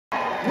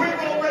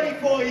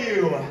for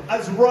you,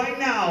 as right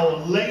now,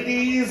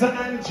 ladies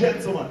and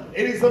gentlemen,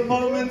 it is the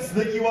moment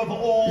that you have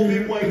all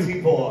been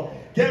waiting for.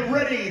 Get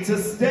ready to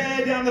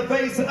stare down the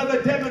face of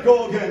a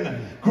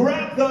demogorgon,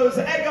 grab those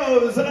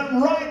egos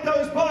and ride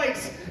those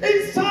bikes.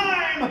 It's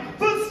time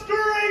for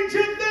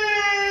Stranger Things!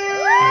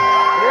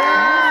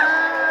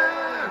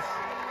 Yes!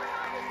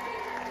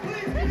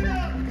 Please give it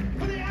up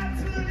for the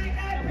absolutely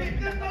epic,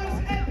 the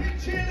most epic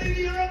cheerleader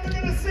you're ever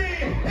going to see.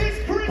 It's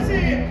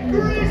Chrissy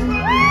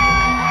Griezmann!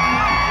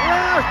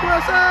 Yes,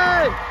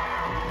 Chrissy!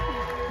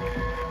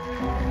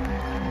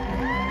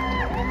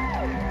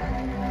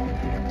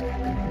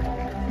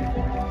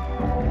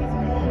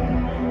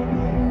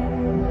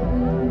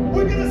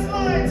 We're going to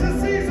slide to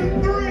season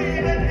 3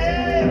 and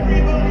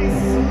everybody's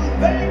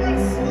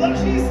favorite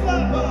slushy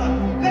slapper.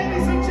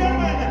 Ladies and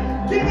gentlemen,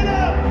 give it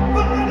up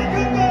for Alec!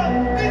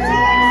 It's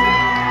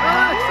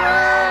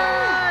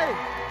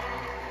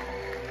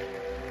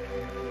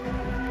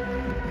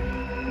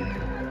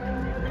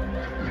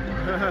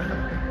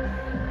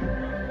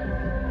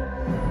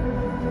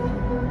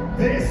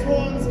This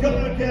one's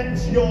gonna get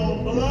your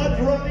blood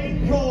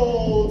running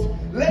cold.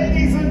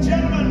 Ladies and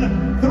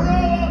gentlemen, throw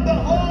up the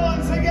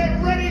horns and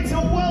get ready to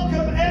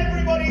welcome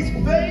everybody's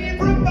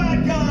favorite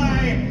bad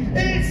guy.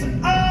 It's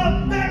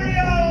our very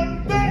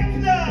own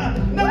Vecna,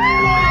 number 1.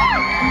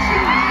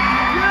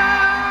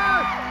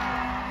 Yes!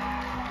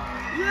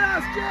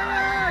 Yes,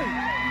 Jerry!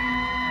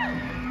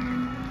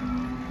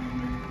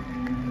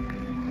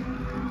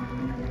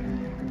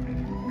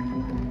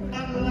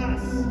 And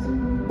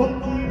last, but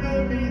by no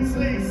means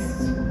least,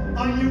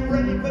 are you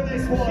ready for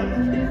this one?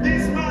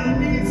 This man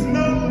needs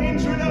no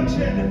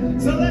introduction,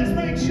 so let's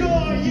make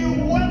sure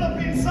you well up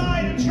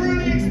inside and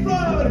truly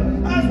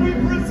explode as we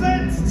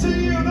present to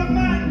you the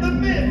man, the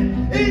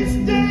myth, it's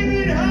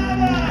David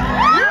Hammer!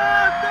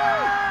 Yes,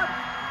 David!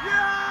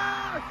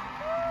 Yes!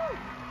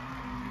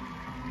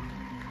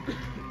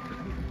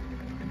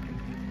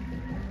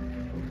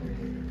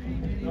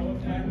 No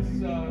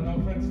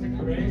offense to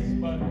Grace,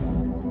 but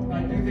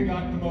I do think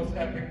I'm the most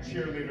epic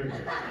cheerleader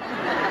here.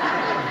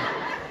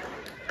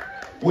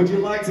 Would you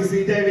like to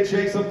see David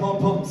shake some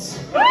pom-poms?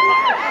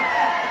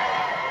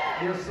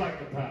 You're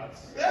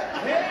psychopaths.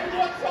 Hey,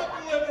 what's up,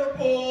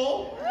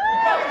 Liverpool?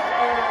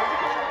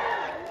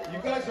 You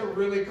guys are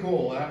really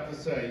cool, I have to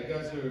say. You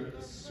guys are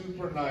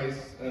super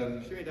nice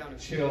and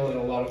chill and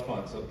a lot of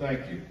fun, so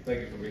thank you. Thank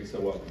you for being so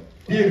welcome.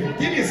 Beautiful.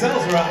 Give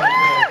yourselves a round of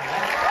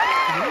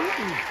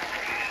applause.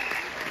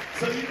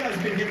 So you guys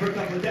have been here for a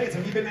couple of days.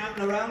 Have you been out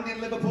and around in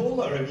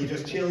Liverpool, or have you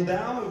just chilled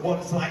out?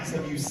 What sights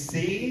have you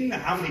seen?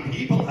 How many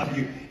people have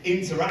you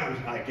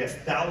interacted? I guess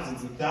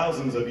thousands and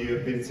thousands of you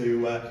have been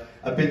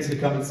to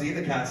come and see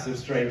the cast of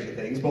Stranger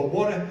Things. But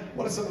what are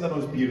some of the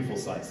most beautiful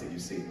sights that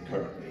you've seen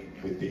currently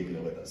with being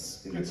here with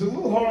us? It's a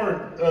little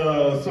hard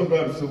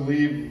sometimes to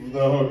leave the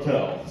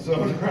hotel. So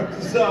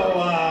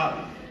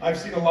I've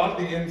seen a lot of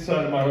the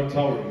inside of my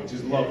hotel room, which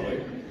is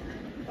lovely.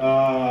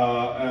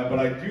 But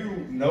I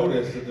do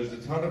notice that there's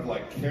a ton of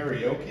like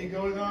karaoke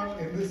going on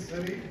in this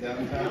city,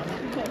 downtown,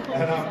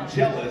 and I'm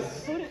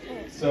jealous.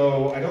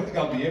 So I don't think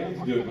I'll be able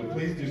to do it, but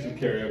please do some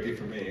karaoke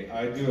for me.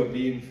 I do A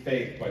Mean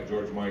Faith by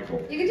George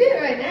Michael. You can do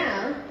it right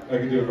now. I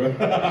can do it right.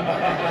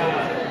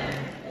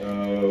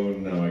 Oh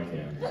no, I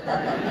can't.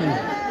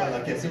 Well,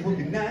 I guess it would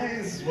be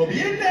nice. We'll be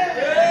in there.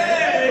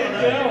 Hey,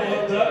 yeah,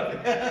 well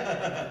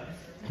done.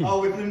 Oh,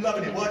 we've been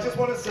loving it. Well, I just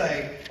want to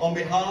say, on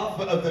behalf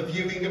of the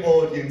viewing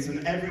audience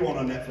and everyone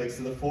on Netflix,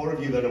 to the 4 of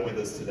you that are with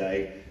us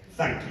today,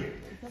 thank you.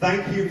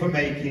 Thank you for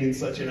making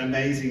such an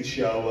amazing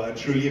show and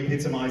truly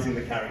epitomizing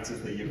the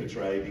characters that you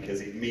portray,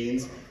 because it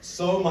means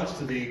so much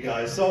to you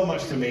guys, so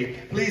much to me.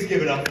 Please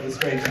give it up for the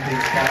Stranger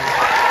Things cast.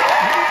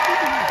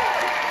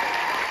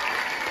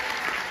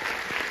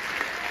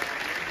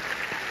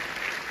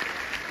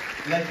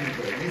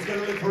 Legendary. He's going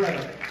to live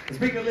forever. And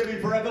speaking of living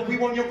forever, we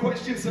want your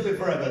questions to live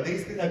forever.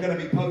 These are going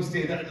to be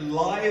posted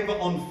live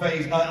on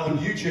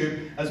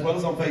YouTube, as well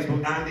as on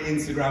Facebook and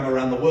Instagram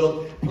around the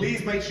world.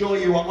 Please make sure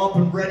you are up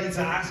and ready to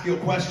ask your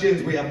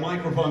questions. We have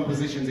microphone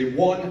positions in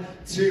 1,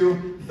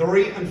 2,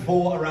 3, and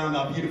 4 around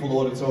our beautiful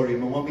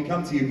auditorium. And when we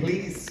come to you,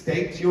 please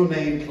state your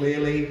name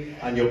clearly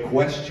and your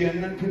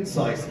question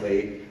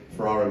concisely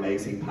for our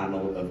amazing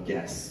panel of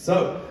guests.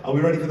 So, are we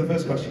ready for the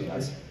first question,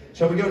 guys?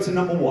 Shall we go to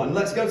number 1?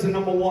 Let's go to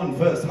number 1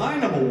 first. Hi,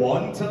 number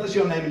 1. Tell us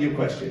your name and your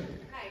question.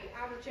 Hey,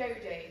 I'm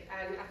Jodie,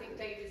 and I think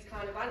David's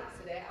kind of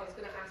answered it. I was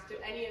going to ask, do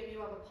any of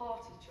you have a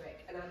party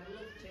trick? And I'd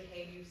love to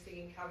hear you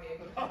singing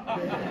karaoke.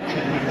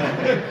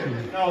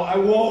 No, I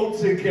won't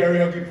sing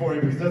karaoke for you,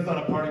 because that's not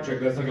a party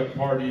trick. That's like a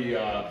party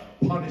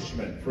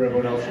punishment for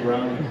everyone else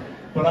around me.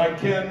 But I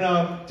can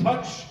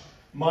touch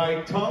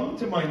my tongue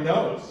to my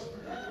nose.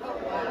 Oh,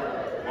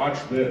 wow. Watch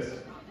this.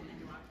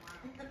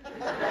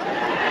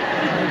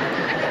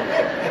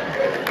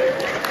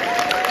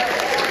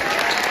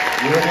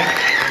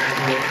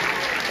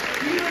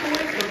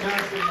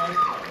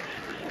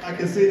 I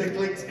can see the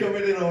clicks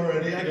coming in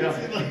already. I can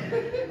see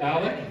the...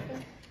 Alec?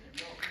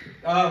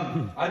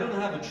 I don't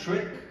have a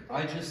trick.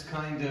 I just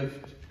kind of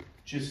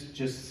just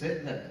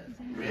sit there,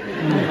 really.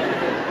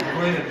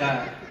 great at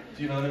that.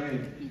 Do you know what I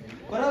mean?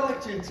 But I like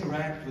to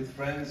interact with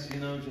friends, you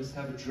know, just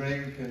have a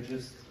drink and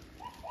just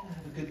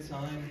have a good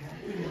time.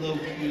 Pretty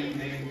low-key,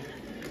 maybe.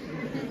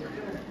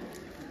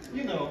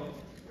 You know.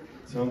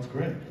 Sounds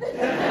great. Grace?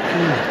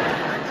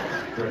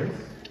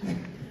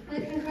 I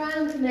can cry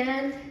on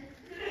command,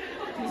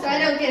 so I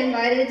don't get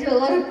invited to a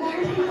lot of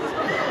parties.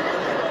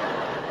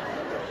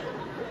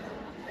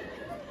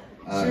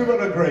 Shoot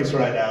on a Grace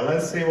right now.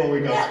 Let's see what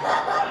we got.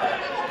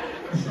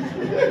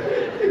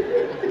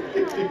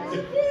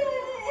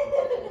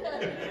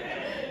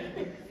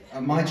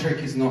 My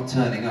trick is not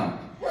turning up.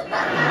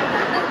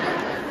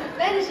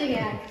 Vanishing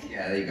act.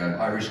 Yeah, there you go.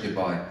 Irish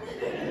goodbye.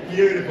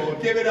 Beautiful.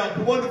 Give it up.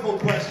 Wonderful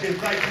question.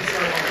 Thank you so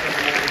much.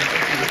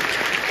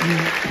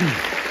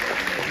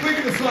 We're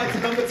going to slide to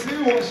number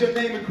 2. What's your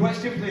name and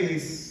question,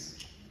 please?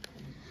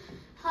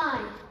 Hi,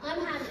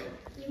 I'm Alec.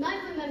 You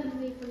might remember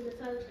me from the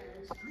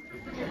photos.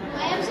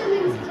 I have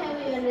something to tell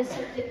you and a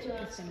subject to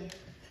ask you.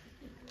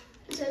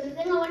 So the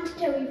thing I want to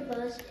tell you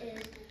first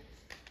is,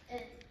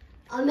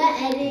 I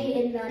met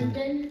Eddie in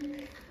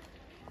London,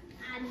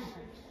 and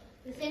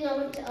the thing I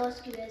want to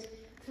ask you is,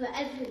 for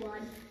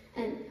everyone,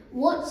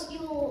 what's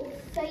your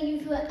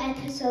favourite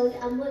episode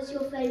and what's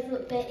your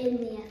favourite bit in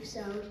the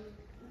episode?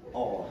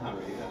 Oh,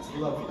 Harry, that's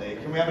lovely.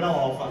 Can we have an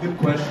off? Good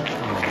question.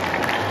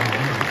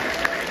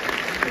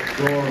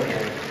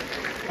 Adorable.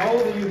 How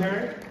old are you,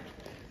 Harry?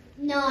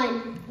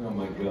 9. Oh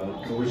my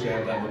God, I wish I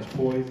had that much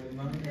poise.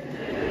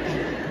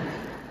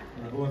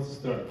 Who wants to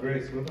start?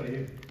 Grace, what about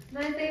you?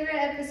 My favourite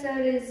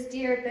episode is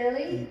Dear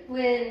Billy,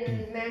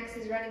 when Max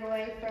is running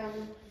away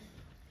from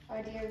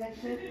our dear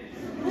Vecna.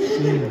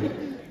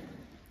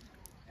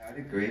 I'd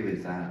agree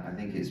with that. I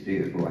think it's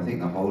beautiful. I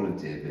think the whole of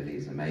Dear Billy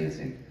is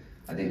amazing.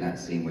 I think that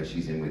scene where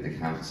she's in with the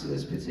counsellor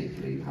is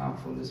particularly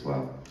powerful as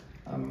well.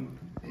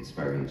 It's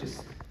very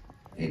just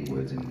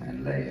inward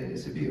and layered.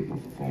 It's a beautiful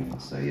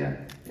performance. So yeah,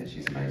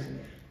 she's amazing.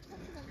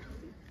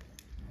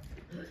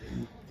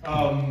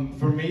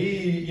 For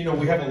me, you know,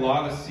 we have a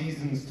lot of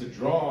seasons to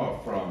draw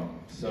from.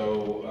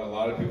 So a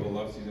lot of people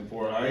love season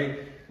 4. I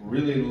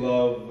really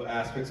love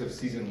aspects of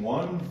season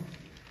 1.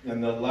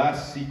 And the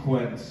last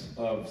sequence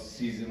of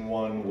season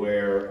 1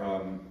 where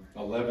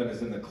 11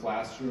 is in the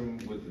classroom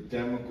with the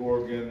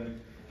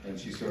Demogorgon and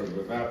she sort of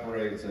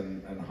evaporates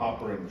and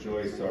Hopper and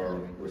Joyce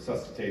are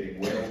resuscitating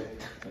Will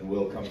and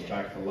Will comes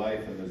back to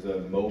life and there's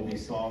a Moby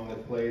song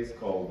that plays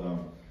called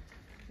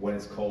When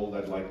It's Cold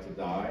I'd Like to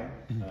Die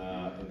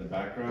in the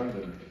background,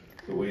 and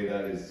the way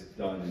that is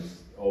done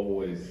is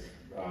always,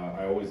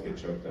 I always get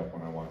choked up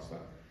when I watch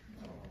that.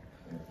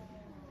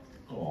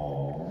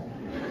 Aww.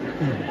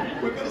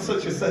 We've got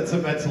such a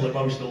sentimental,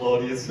 emotional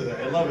audience today.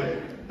 I love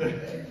it.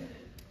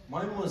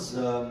 Mine was,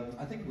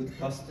 I think, with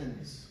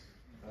Dustin's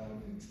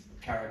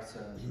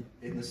character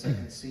in the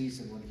second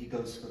season when he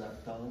goes for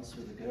that dance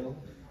with the girl.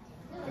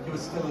 Like, it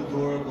was still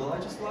adorable. I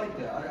just liked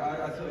it.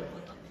 I thought it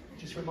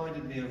just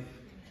reminded me of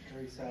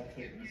very sad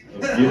things.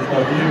 Of you.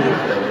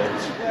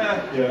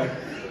 Yeah. Yeah.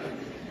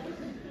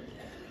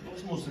 I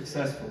was more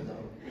successful though.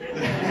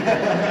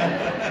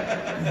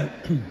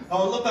 Oh, I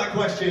love that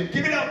question.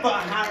 Give it up for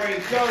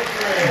Harry. Go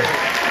for it.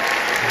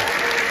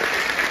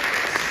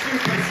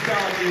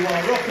 Superstar you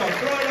are. Rock on.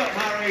 Throw it up,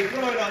 Harry.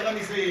 Throw it up. Let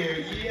me see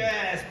you.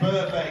 Yes,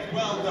 perfect.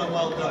 Well done,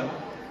 well done.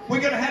 We're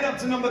going to head up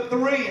to number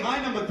 3. Hi,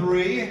 number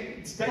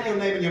 3. State your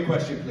name and your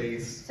question,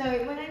 please. So,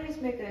 my name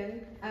is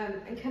Megan,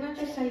 and can I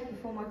just say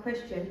before my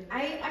question,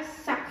 A, I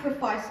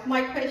sacrificed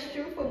my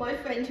question for my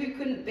friend who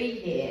couldn't be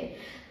here,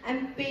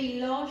 and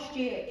B, last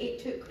year it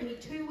took me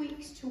 2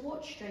 weeks to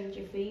watch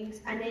Stranger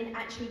Things and then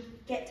actually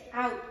get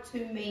out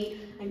to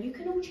me, and you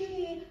can all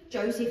cheer,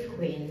 Joseph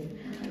Quinn.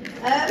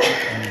 But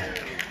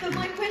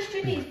my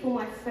question is for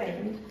my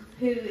friend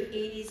who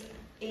is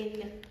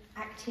in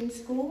acting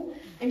school,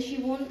 and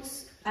she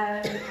wants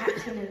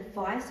acting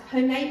advice. Her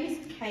name is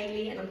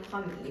Kaylee, and I'm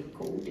currently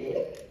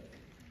recording.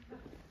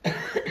 I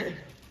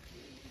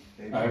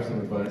have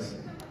some advice.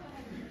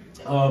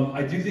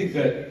 I do think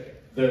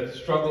that the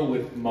struggle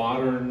with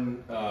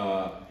modern,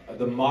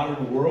 the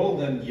modern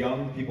world and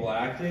young people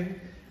acting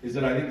is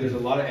that I think there's a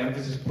lot of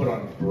emphasis put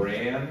on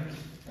brand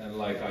and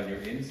like on your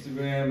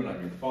Instagram and on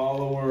your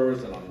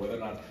followers and on whether or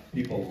not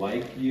people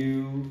like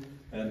you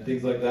and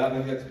things like that. I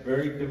think that's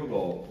very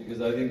difficult because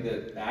I think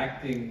that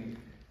acting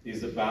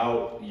is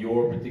about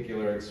your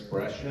particular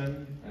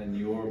expression and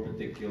your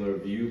particular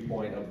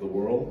viewpoint of the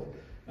world.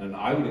 And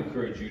I would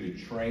encourage you to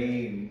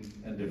train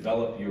and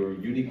develop your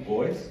unique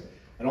voice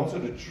and also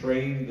to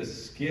train the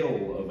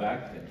skill of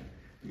acting.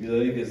 Because I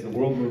think as the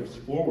world moves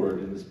forward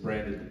in this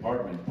branded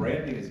department,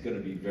 branding is going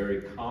to be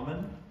very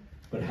common,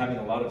 but having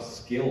a lot of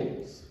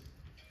skills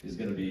is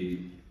going to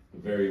be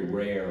very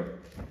rare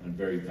and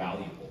very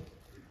valuable.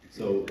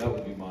 So that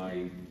would be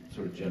my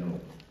sort of general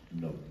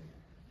note.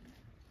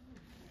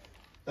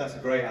 That's a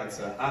great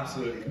answer.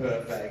 Absolutely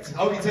perfect. I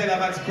hope you take that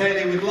back to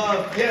Kaylee with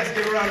love. Yes,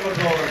 give her a round of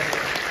applause.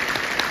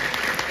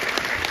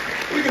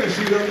 We're going to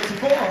shoot over to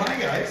 4. Hi,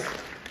 guys.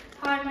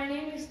 Hi, my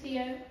name is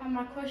Theo, and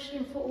my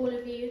question for all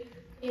of you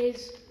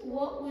is,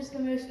 what was the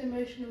most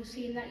emotional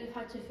scene that you've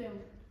had to film?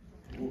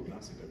 Ooh,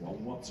 That's a good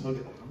one. What tugged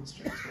at the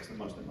heartstrings? What's the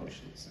most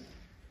emotional scene?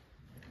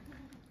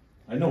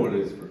 I know what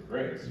it is for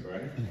Grace,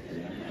 right?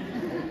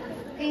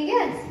 Can you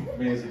guess? I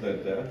mean, is it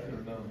that death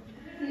or no?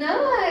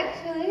 No,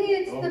 actually,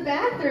 it's the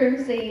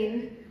bathroom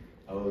scene.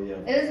 Oh, yeah.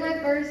 It was my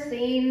first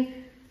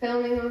scene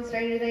filming on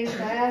Stranger Things,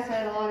 so I also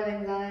had a lot of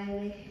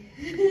anxiety.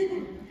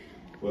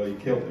 Well, you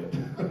killed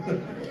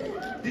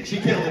it. Did she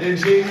kill it,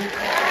 didn't she?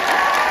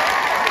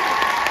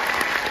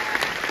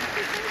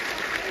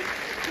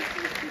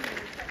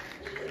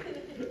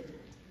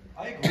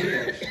 I agree,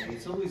 actually.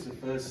 It's always the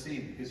first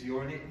scene because you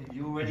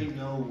already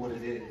know what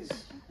it is,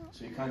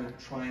 so you're kind of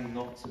trying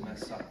not to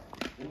mess up.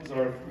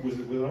 What was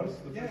it with us?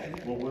 Yeah.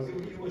 What was it?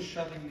 You were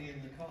shoving me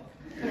in the car.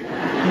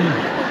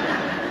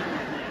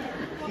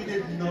 He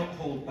did not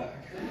hold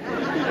back.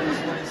 I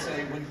just want to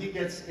say, when he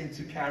gets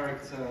into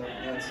character,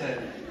 that's it.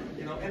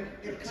 You know, and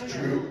it kind of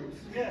true.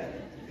 Yeah,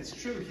 it's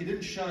true. He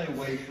didn't shy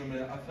away from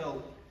it. I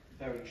felt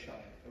very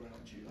shy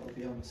around you, I'll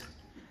be honest.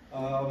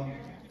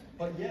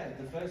 But yeah,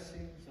 the first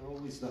scenes are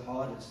always the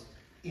hardest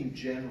in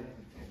general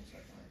in films,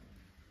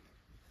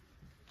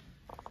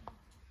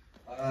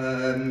 I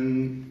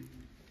find.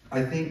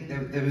 I think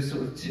there was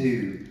sort of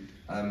two.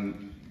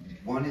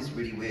 One is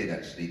really weird,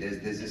 actually.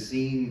 There's a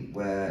scene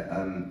where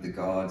the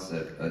guards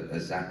are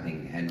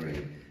zapping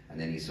Henry, and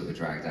then he's sort of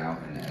dragged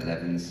out, and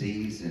Eleven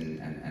sees,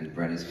 and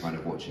Brenna's kind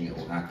of watching it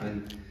all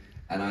happen.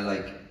 And I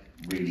like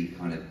really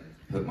kind of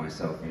put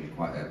myself in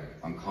quite an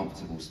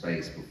uncomfortable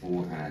space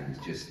beforehand,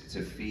 just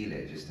to feel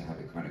it, just to have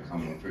it kind of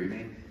coming through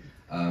me.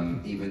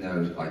 Even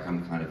though like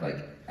I'm kind of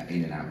like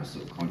in and out of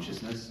sort of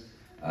consciousness.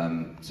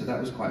 So that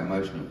was quite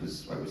emotional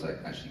because I was like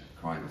actually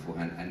crying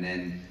beforehand. And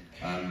then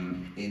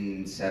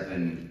in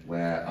 7,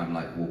 where I'm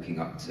like walking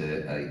up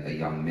to a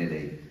young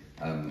Millie,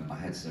 I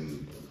had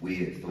some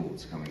weird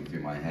thoughts coming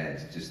through my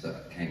head, just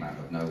that came out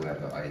of nowhere,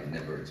 but I had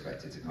never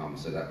expected to come.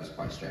 So that was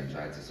quite strange.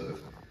 I had to sort of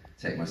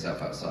take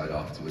myself outside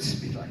afterwards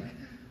and be like,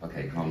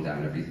 okay, calm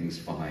down, everything's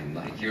fine,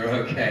 like you're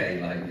okay,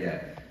 like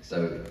yeah.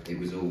 So it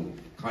was all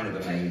kind of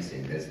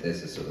amazing.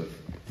 There's a sort of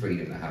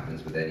freedom that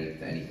happens with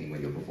anything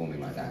when you're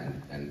performing like that,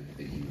 and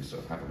you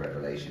sort of have a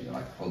revelation. You're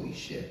like, holy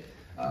shit,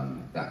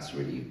 that's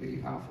really, really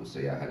powerful. So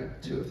yeah, I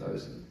had 2 of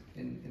those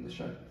in the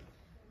show.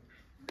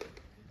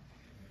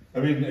 I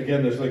mean,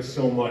 again, there's like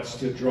so much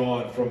to draw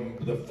on from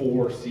the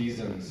 4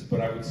 seasons,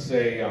 but I would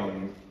say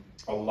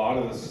a lot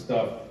of the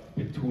stuff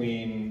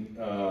between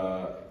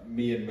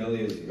me and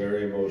Millie is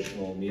very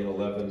emotional, me and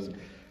Eleven,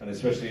 and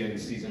especially in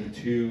season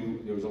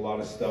 2, there was a lot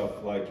of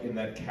stuff like in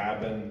that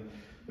cabin.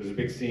 There's a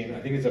big scene, I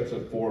think it's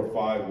episode 4 or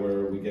 5,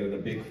 where we get in a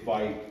big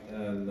fight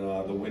and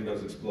the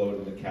windows explode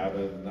in the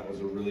cabin, and that was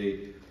a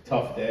really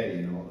tough day,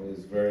 you know. It was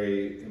a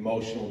very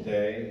emotional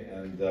day,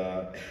 and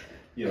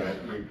you know,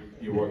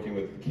 you're working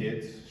with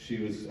kids. She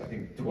was, I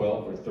think,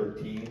 12 or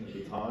 13 at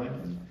the time,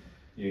 and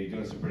you know, you're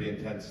doing some pretty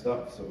intense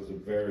stuff, so it was a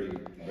very,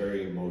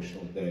 very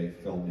emotional day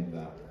filming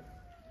that.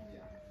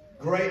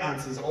 Great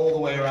answers all the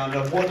way around.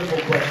 A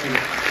wonderful question.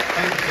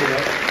 Thank you, Theo.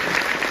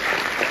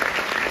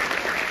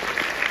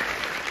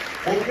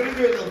 Well, we're going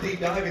to do a little deep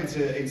dive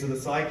into the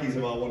psyches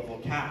of our wonderful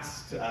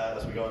cast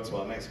as we go into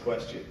our next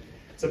question.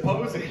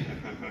 Supposing...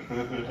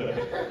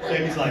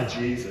 Jamie's like,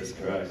 Jesus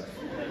Christ.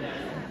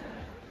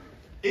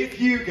 If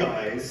you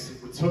guys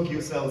took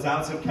yourselves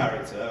out of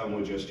character and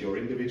were just your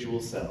individual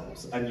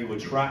selves, and you were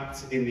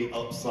trapped in the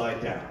Upside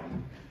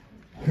Down,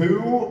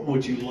 who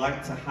would you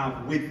like to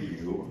have with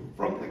you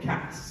from the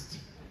cast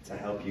to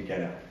help you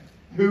get out?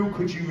 Who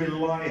could you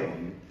rely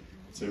on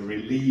to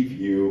relieve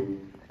you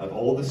of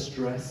all the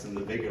stress and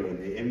the vigor and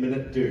the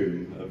imminent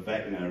doom of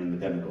Vecna and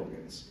the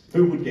Demogorgons?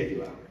 Who would get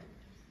you out?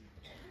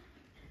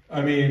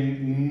 I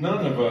mean,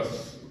 none of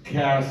us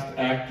cast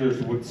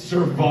actors would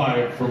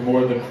survive for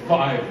more than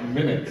 5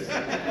 minutes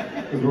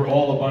because we're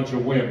all a bunch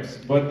of wimps.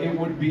 But it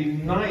would be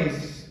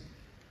nice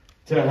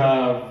to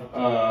have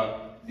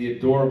the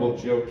adorable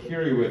Joe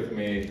Keery with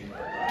me,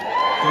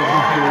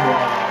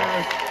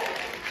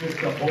 just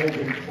to hold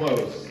him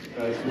close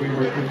as we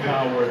were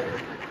devoured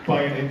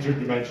by an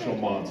interdimensional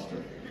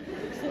monster.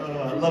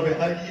 I love it.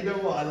 You know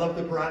what? I love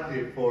the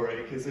branding for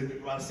it, because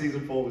when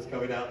season 4 was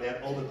coming out, they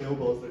had all the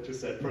billboards that just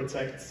said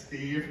 "Protect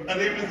Steve,"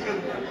 and it was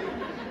just,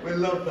 we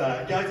love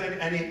that. Guys,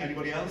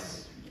 anybody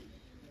else?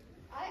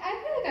 I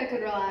feel like I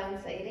could rely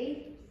on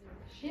Sadie.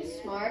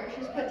 She's smart.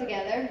 She's put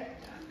together.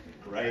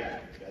 Great.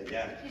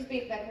 Yeah. She's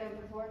beat Beckman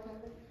before,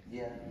 kind of.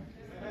 Yeah.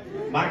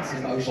 Max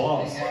is the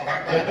boss.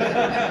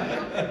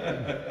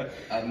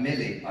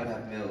 Millie, I'd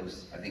have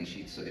Mills. I think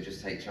she'd sort of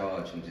just take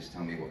charge and just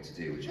tell me what to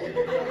do, which would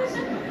be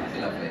really nice.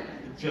 Lovely.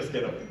 Just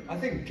get up. I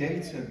think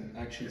Gayton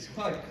actually is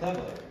quite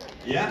clever.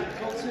 Yeah?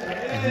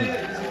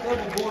 Yeah, he's a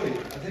clever boy.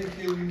 I think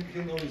he'll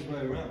know his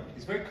way around.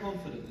 He's very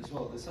confident as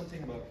well. There's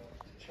something about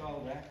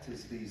child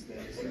actors these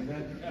days, and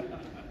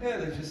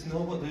they just know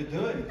what they're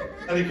doing.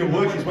 And he can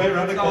work his way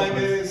around the time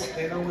is,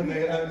 they know when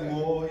they earn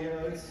more, you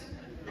know, it's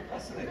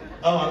fascinating.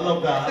 Oh, I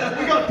love that.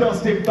 We got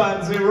Dustin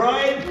Banzer,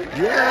 right?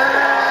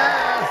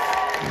 Yes!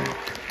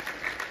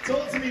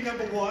 Talk to me,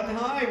 number 1.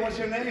 Hi, what's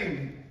your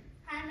name?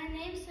 Hi, my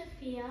name's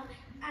Sophia,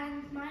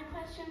 And my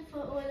question for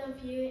all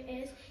of you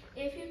is,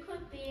 if you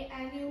could be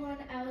anyone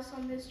else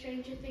on the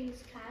Stranger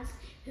Things cast,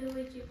 who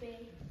would you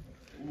be?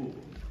 Ooh,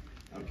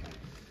 okay.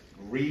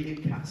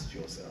 Recast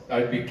yourself.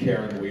 I'd be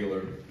Karen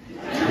Wheeler.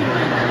 I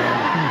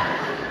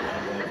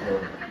love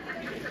her.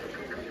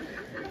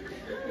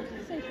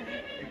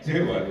 I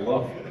do, I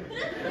love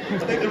her. I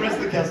think the rest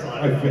of the cast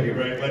are like, that'd be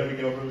great. Where do we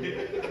go from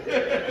here?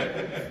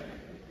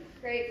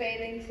 Great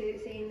bathing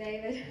suit scene,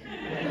 David.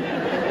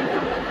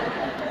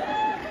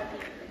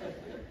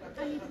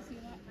 I need to see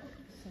that.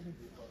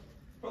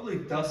 Probably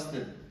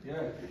Dustin.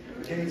 Yeah.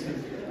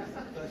 Jason.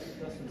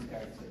 Dustin's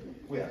character.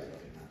 We have to do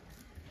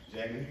that.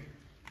 Jamie?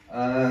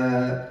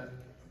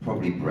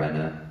 Probably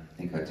Brenner. I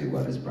think I'd do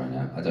well as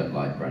Brenner. I don't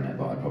like Brenner,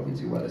 but I'd probably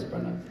do well as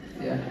Brenner.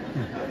 Yeah.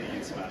 I think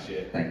you'd smash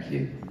it. Thank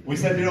you. We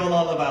send it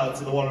all about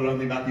to the one and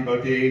only Matthew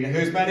Bodine.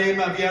 Who's met him?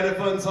 Have you had a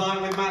fun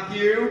time with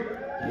Matthew?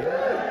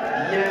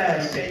 Yeah,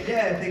 I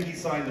think he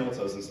signed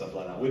autos and stuff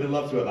like that. We'd have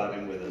loved to have had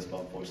him with us, but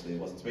unfortunately it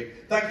wasn't to be.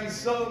 Thank you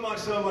so much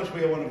for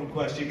your wonderful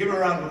question. Give her a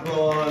round of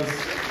applause.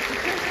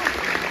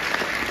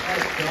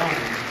 That's done.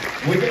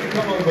 We're going to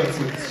come over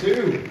to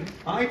two.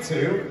 Hi,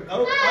 two.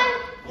 Oh,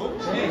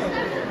 jeez.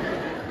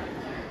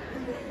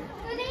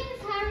 My name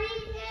is Harry,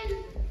 and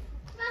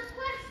my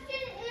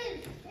question is,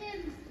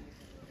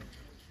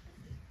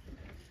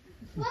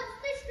 what's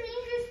the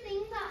strangest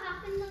thing that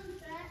happened on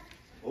set?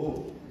 Oh,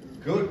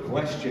 good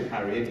question,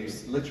 Harry, and you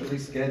literally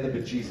scared the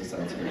bejesus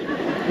out of me.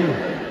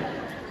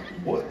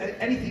 What?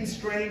 Anything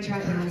strange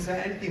happened on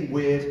set? Anything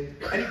weird?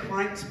 Any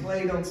pranks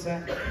played on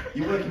set?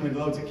 You're working with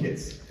loads of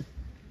kids.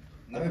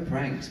 No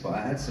pranks, but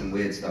I had some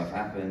weird stuff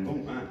happen.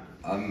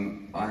 Oh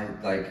man.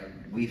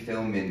 We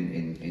film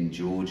in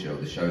Georgia, or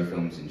the show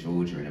films in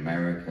Georgia in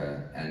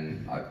America,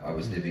 and I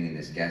was living in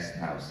this guest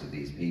house of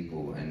these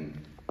people, and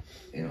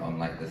on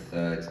like the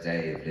third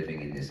day of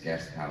living in this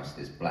guest house,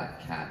 this black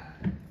cat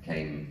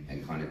came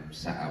and kind of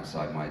sat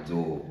outside my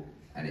door,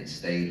 and it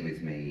stayed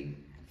with me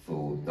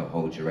for the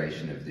whole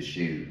duration of the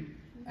shoot,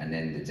 and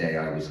then the day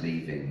I was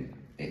leaving,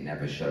 it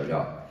never showed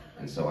up.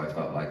 And so I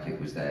felt like it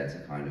was there to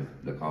kind of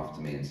look after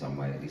me in some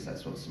way. At least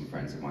that's what some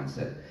friends of mine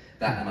said.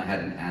 That, and I had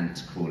an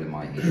ant crawl in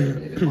my ear,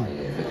 live in my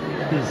ear for 3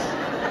 days.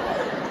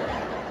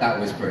 That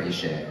was pretty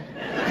shit.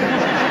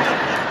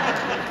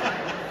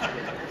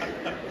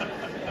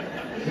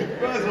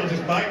 Might as well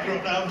just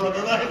bankrupt now,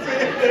 brother. That's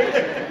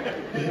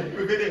it.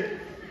 We've been in.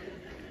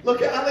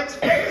 Look at Alec's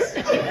face.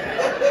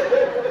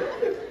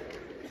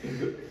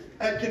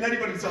 Can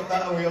anybody stop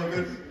that? Are we all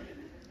good?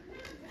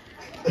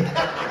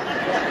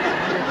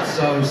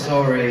 So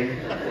sorry.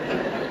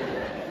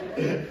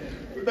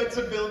 We meant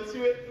to build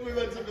to it. We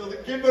meant to build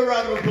it. Give her a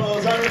round of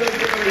applause. How are you?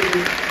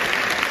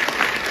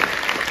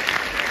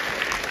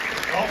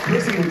 Oh,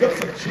 Chrissy, we've got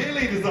some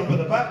cheerleaders up at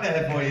the back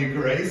there for you,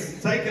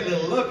 Grace. Take a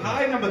little look.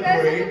 Hi, number 3.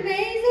 That's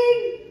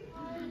amazing.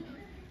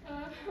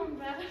 I'm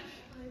Beth.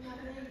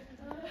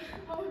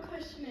 Our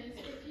question is,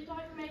 if you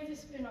made a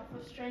spin-off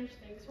of Stranger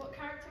Things, what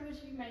character would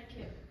you make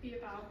it be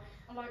about?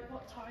 And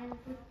what time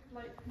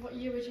what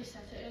year would you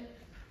set it in?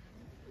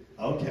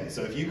 Okay,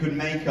 so if you could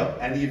make up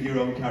any of your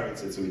own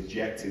character to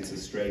inject into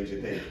Stranger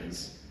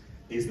Things,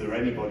 is there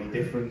anybody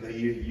different that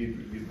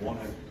you'd want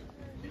to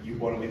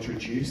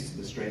introduce to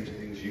the Stranger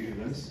Things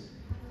universe?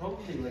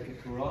 Probably like a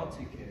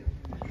Karate Kid.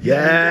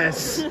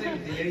 Yes! I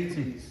think the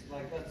 80s,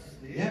 that's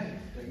the 80s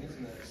thing,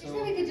 isn't it? You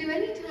said we could do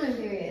any time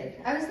period.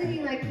 I was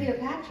thinking like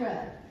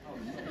Cleopatra.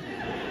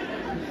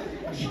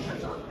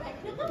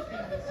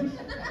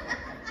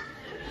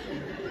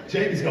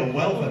 Jamie's gone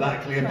well for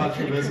that,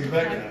 Cleopatra versus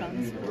Vecna.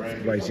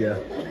 Right, yeah.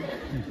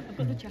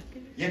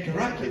 Yeah,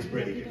 Karate Kid's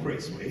pretty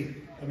sweet.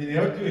 I mean,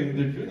 they're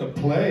doing a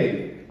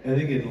play, I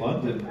think in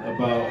London,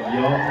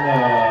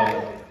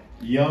 about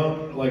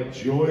young like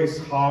Joyce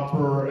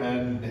Hopper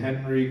and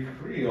Henry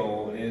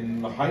Creel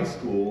in high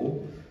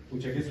school,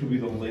 which I guess would be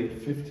the late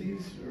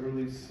 50s,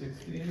 early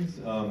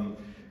 60s.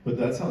 But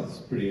that sounds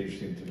pretty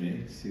interesting to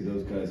me, see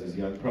those guys as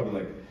young.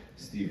 Probably like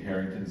Steve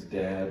Harrington's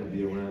dad will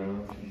be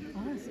around.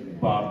 Awesome.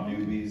 Bob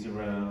Newby's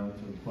around,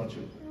 a bunch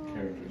of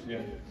characters. Yeah,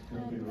 it's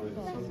going to be really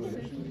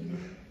interesting.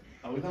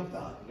 Oh, we love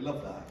that. We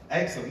love that.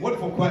 Excellent.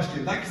 Wonderful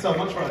question. Thank you so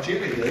much for our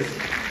cheerleaders.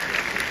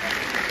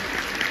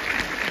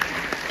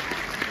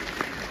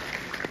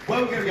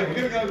 Well, we're going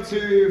to go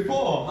to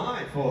 4.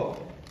 Hi, 4.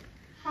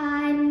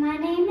 Hi, my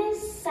name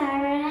is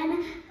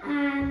Saren,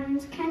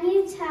 and can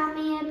you tell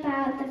me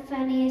about the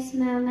funniest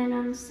moment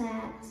on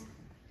set?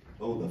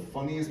 Oh, the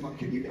funniest moment.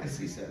 Can you guys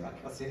see Sarah? I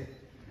can't see it.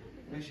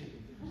 Where is she?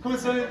 Come on,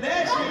 Sarah.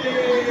 There she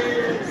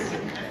is!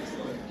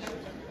 Excellent.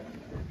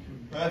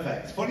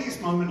 Perfect.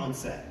 Funniest moment on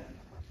set.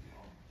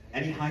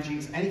 Any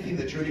hijinks, anything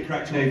that truly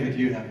cracked you? David,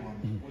 you have one.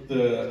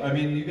 I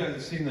mean, you guys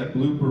have seen that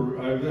blooper.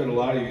 I bet a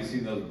lot of you have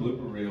seen those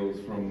blooper reels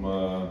from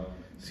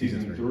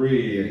season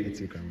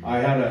 3. I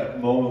had a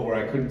moment where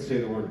I couldn't say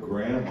the word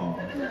grandma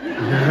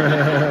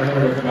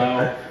for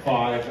about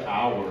 5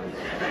 hours.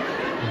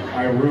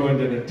 I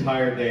ruined an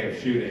entire day of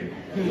shooting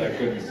because I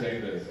couldn't say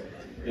this.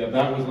 Yeah,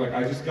 that was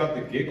I just got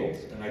the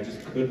giggles and I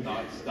just could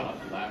not stop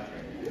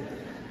laughing.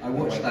 I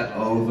watched that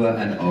over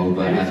and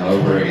over and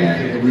over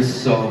again. It was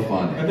so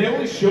funny. And they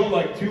only show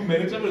like 2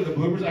 minutes of it, the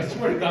bloopers. I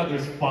swear to God,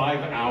 there's 5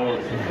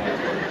 hours of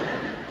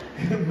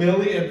that.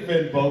 Millie and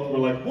Finn both were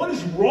like, "What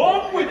is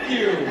wrong with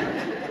you?"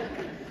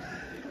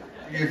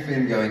 You're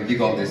Finn going, "You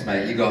got this,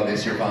 mate. You got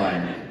this. You're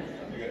fine."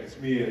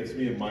 It's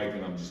me and Mike,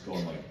 and I'm just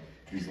going like,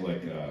 he's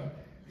like,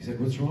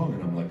 "What's wrong?"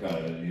 And I'm like,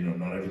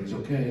 "Not everything's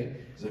okay."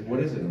 He's like, "What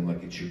is it?" I'm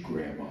like, "It's your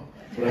grandma."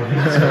 But I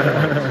can't say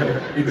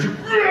it. It's your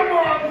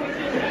grandma.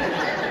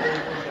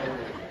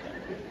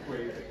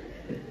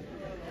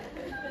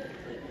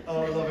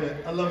 Oh, I love it.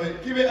 I love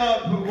it. Give it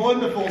up.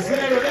 Wonderful.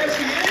 Sarah, there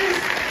she is.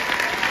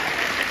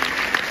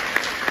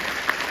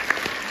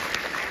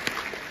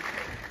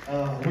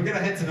 We're going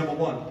to head to number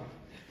 1.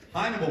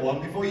 Hi, number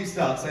 1. Before you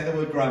start, say the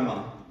word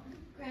grandma.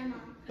 Grandma.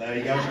 There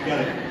you go. She got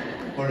it.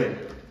 Hurry.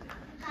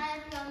 Hi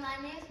everyone, my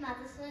name is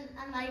Madison,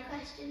 and my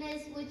question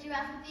is, would you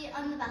rather be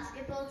on the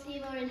basketball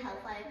team or in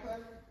Hellfire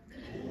Club?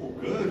 Oh,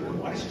 good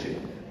question.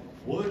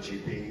 Would you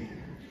be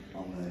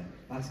on the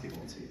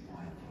basketball team?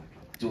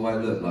 Do I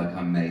look like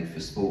I'm made for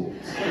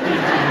sports?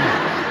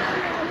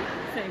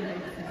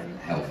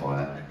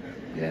 Hellfire.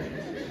 Yeah.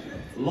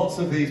 Lots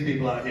of these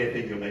people out here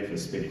think you're made for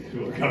speed.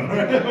 We'll go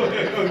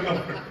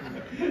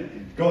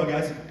on,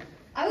 guys.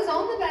 I was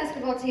on the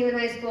basketball team in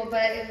high school,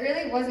 but it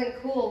really wasn't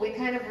cool. We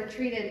kind of were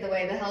treated the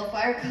way the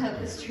Hellfire Club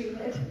was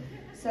treated.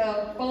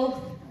 So, both.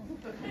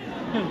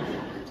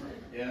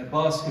 Yeah,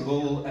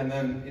 basketball, and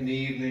then in the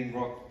evening,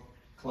 rock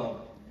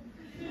club.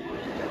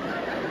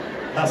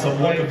 That's a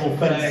wonderful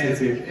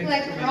fantasy.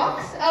 Like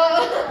rocks?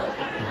 Oh.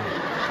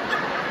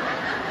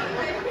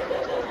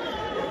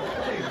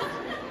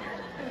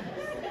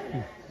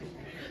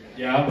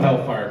 Yeah, I'm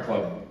Hellfire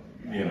Club,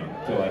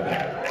 till I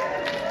die.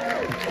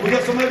 We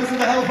got some members of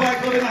the Hellfire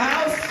Club in the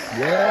house?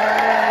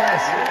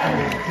 Yes!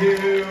 We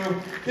do.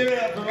 Give it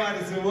up for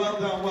Madison. Well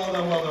done, well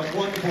done, well done.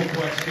 Wonderful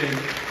question.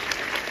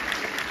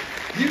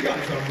 You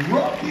guys are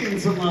rocking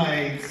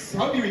tonight.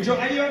 Hope you enjoy.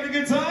 Are you having a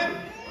good time?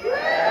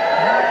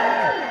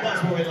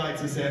 That's what we like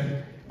to say.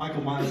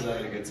 Michael Myers is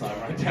having a good time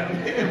right down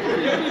here.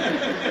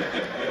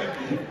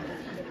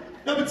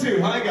 Number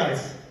 2. Hi,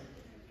 guys.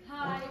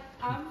 Hi,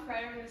 I'm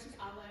Freya and this is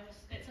Alice.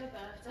 It's her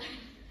birthday.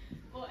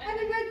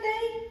 Happy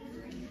birthday!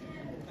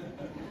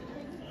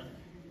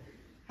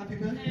 Happy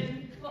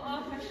birthday. But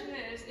our question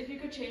is, if you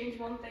could change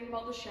one thing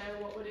about the show,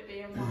 what would it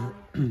be and why?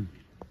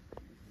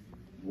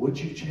 Would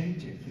you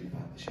change anything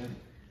about the show?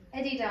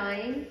 Eddie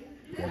dying.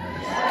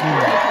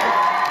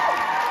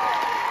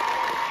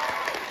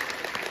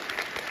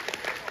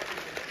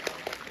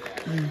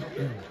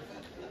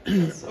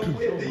 It's so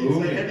weird that you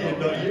say Eddie and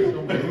not you.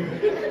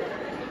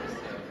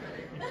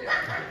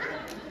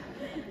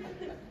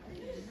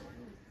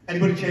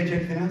 Anybody change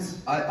anything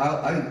else?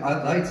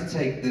 I'd like to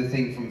take the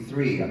thing from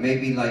 3.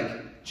 Maybe like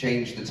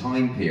change the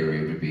time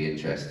period would be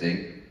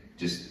interesting,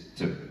 just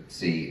to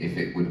see if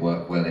it would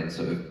work well in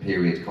sort of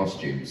period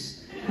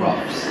costumes.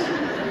 Ruffs.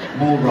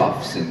 More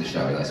ruffs in the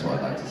show, that's what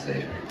I'd like to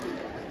see.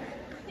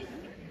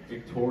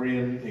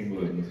 Victorian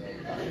England.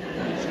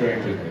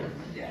 Stranger Things.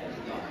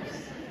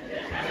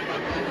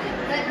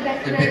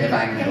 A bit of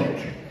ankle.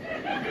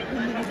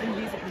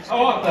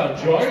 Oh, art thou,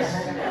 Joyce?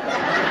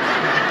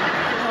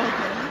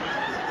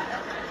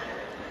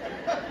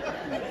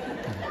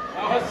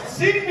 Thou hast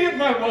seen me at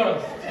my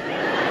worst.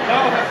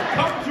 Thou hast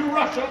come to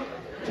Russia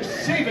to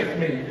saveth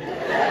me.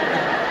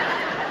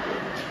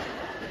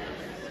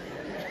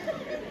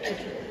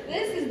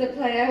 This is the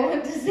play I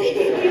want to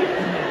see.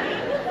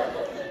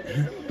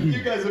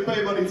 You guys have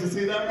paid money to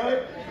see that,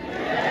 right?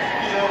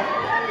 Yeah,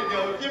 there we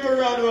go. Give her a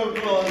round of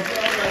applause. All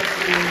right,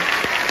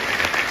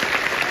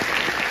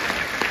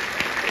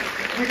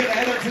 we're going to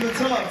head up to the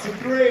top to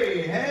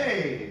 3.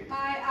 Hey!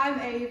 Hi, I'm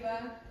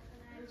Ava.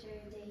 I'm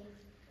Judy.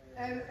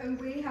 And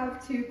we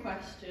have 2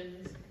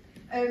 questions.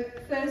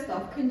 First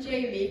off, can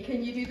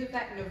you do the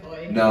Vecna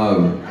voice?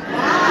 No.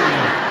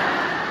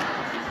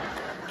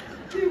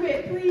 Do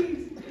it,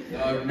 please.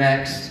 No,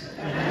 next.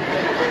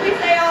 We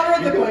say our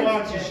other You can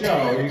watch question. the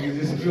show, you can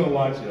just go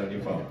watch it on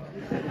your phone.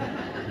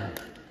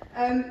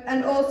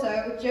 And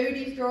also,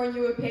 Jodie's drawing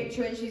you a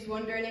picture and she's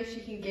wondering if she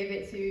can give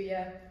it to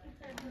you.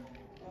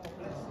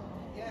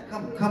 Yeah,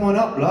 come on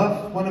up,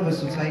 love. One of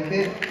us will take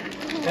it.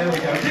 There we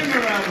go. Give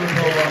him a round of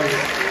applause.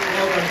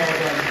 Well done, well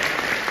done.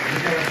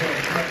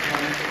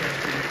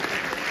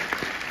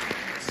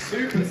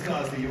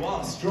 Superstars that you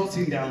are,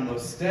 strutting down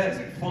those stairs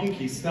in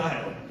funky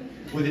style,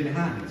 with in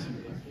hand.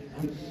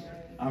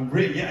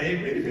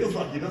 It really feels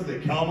like he does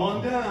it. Come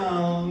on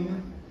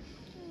down.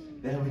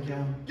 There we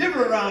go. Give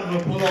her a round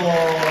of applause.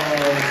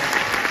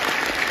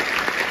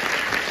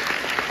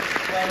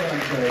 Well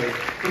done, Jodie.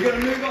 We're going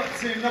to move up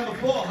to number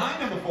 4. Hi,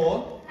 number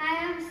 4.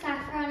 Hi, I'm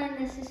Saffron and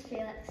this is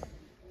Felix.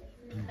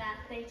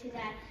 Birthday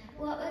today.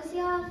 What was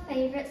your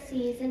favourite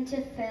season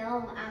to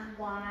film and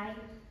why?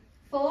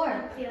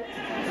 4. Felix.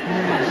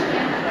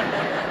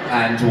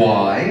 And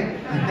why?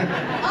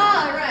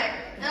 Oh, right.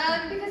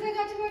 Because I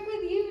got to work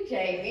with you,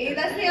 Jamie.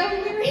 That's the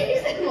only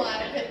reason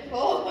why I picked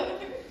 4.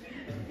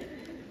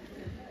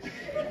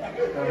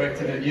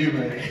 Directed at you,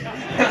 mate.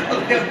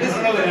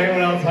 don't know that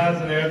anyone else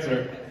has an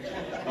answer.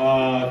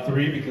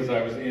 3 because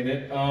I was in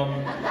it.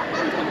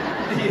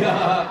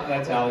 Yeah,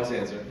 that's Alec's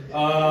answer.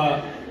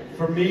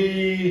 For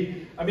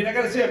me, I mean, I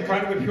gotta say, I'm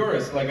kind of a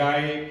purist. Like,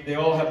 they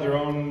all have their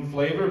own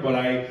flavor,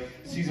 but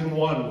season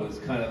 1 was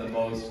kind of the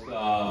most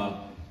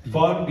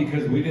fun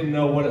because we didn't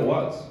know what it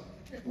was.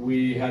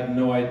 We had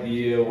no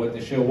idea what the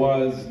show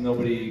was.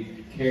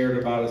 Nobody cared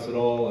about us at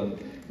all, and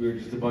we were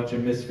just a bunch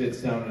of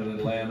misfits down in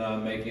Atlanta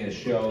making a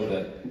show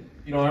that,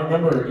 you know, I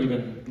remember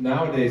even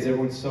nowadays,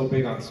 everyone's so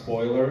big on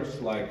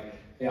spoilers. Like,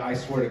 yeah, I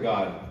swear to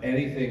God,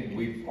 anything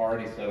we've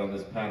already said on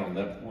this panel,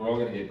 we're all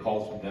gonna get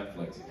calls from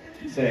Netflix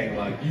saying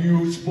like,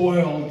 you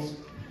spoiled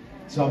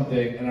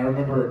something. And I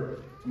remember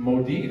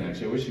Dien,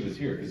 actually, I wish he was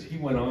here, because he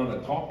went on a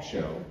talk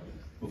show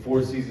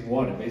before season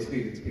 1 and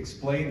basically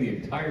explained the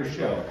entire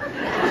show.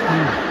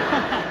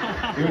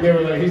 They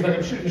were like, he's like,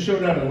 I'm shooting a show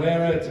down in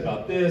Atlanta, it's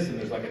about this, and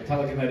there's like a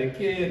telekinetic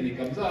kid, and he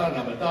comes on,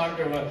 I'm a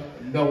doctor, but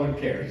no one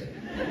cares.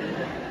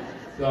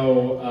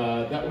 So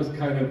that was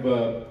kind of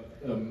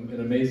an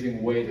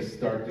amazing way to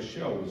start the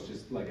show. It was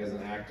just like as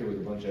an actor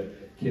with a bunch of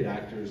kid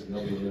actors,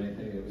 nobody knew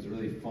anything. It was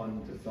really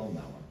fun to film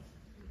that one.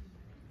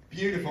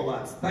 Beautiful,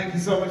 lads. Thank you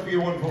so much for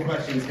your wonderful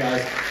questions,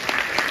 guys.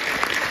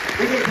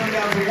 We're going to come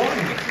down to 1.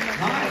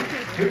 Hi.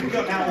 Who have we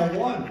got now on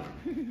 1?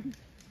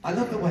 I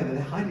love the way that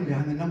they're hiding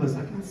behind the numbers.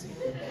 I can't see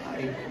them.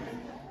 Hi.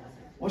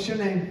 What's your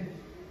name?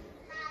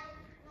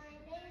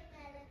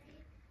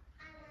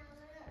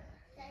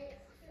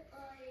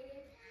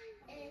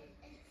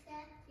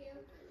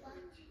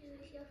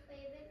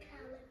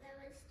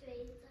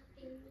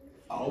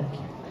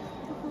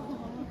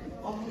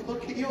 Oh,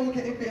 look at you all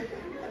getting bit.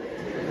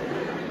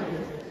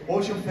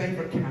 What's your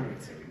favourite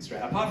character in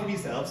Straight? Apart from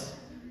yourselves,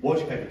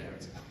 what's your favourite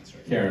character in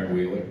Straight? Karen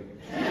Wheeler.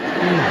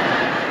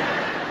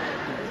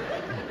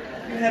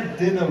 You had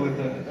dinner with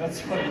her, that's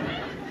funny.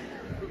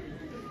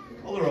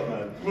 Call her up,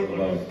 man. I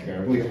love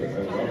Karen Wheeler.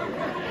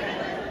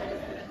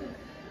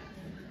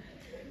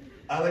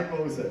 Alec,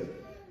 what was it?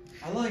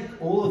 I like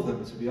all of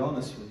them, to be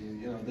honest with you.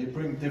 You know, they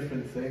bring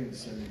different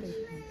things and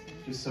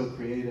just so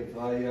creative.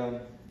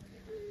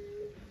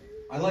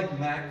 I like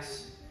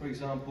Max, for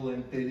example,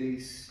 and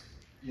Billy's,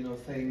 you know,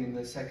 thing in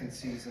the second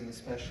season,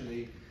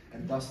 especially,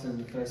 and Dustin in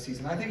the first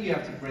season. I think you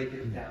have to break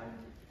it down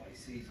by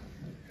season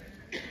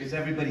because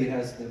everybody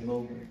has their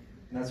moment,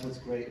 and that's what's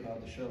great about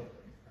the show.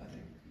 I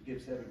think it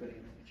gives everybody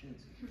an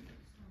opportunity.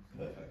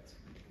 Perfect.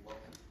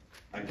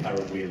 And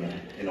Karen Wheeler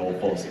in all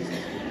 4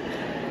 seasons.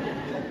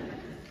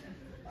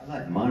 I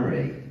like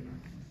Murray.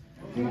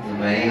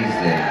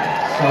 Amazing.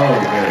 So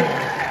good.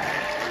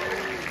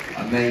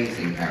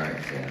 Amazing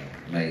character.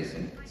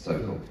 Amazing. So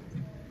cool.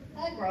 I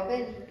like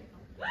Robin.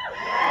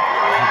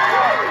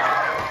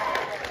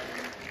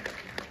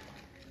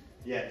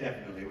 Yeah,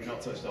 definitely. We've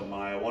not touched on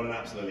Maya. What an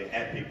absolutely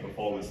epic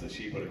performance that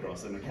she put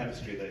across, and the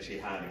chemistry that she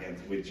had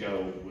with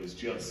Joe was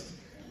just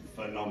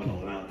phenomenal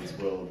and out of this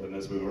world. And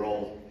as we were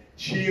all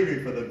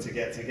cheering for them to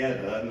get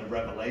together and the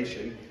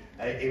revelation,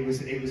 it was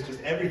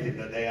just everything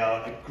that they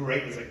are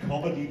great as a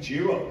comedy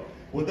duo.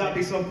 Would that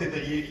be something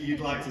that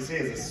you'd like to see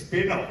as a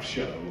spin-off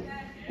show?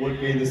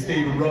 Would be the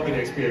Steve and Robin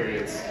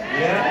experience?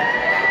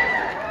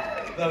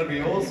 Yeah? That'd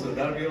be awesome.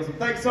 That'd be awesome.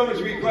 Thanks so much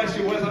for your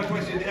question. Where's our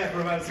question? Yeah,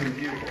 for answering.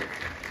 Beautiful.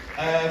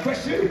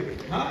 Question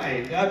 2.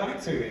 Hi.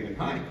 Mike 2 even.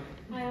 Hi.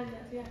 Hi, I'm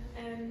Beth. Yeah.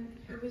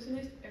 Who was the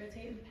most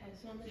irritating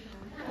person on the show?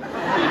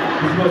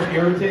 Who's the most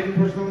irritating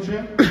person on the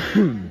show?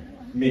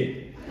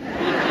 Me.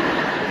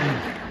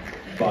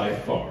 By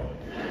far.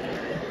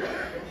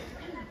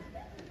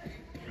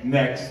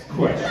 Next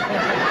question.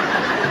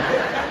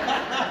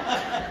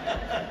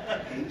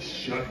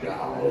 Shut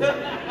down.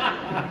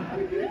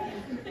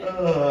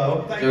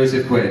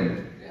 Joseph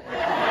Quinn.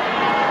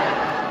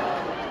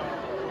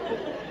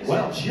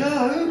 Well,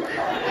 Joe,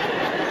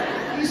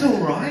 he's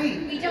all right.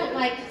 We don't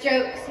like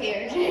jokes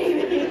here,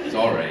 Jamie.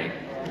 Sorry. I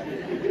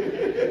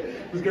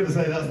was going to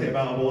say that's the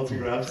amount of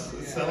autographs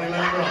selling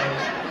left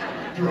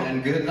right.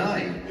 And good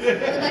night.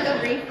 Like a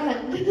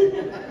refund.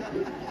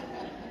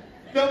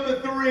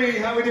 Number 3,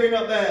 how are we doing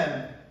up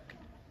there?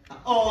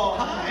 Oh,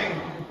 hi.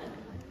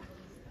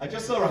 I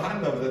just saw a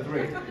hand over the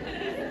 3.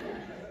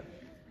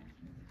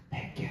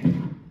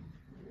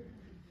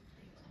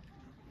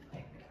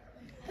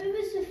 Who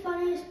was the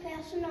funniest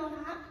person on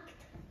act?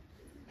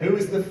 Who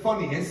is the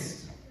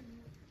funniest?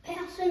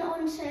 Person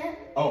on set?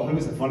 Oh, who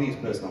was the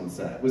funniest person on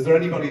set? Was there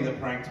anybody that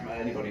pranked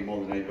anybody more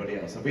than anybody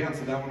else? Have we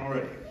answered that one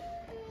already?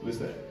 Was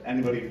there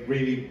anybody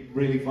really,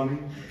 really funny?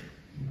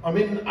 I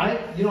mean, I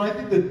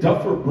think the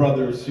Duffer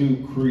Brothers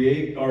who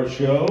create our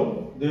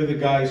show, they're the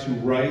guys who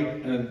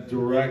write and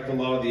direct a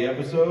lot of the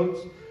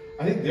episodes.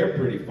 I think they're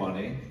pretty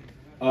funny.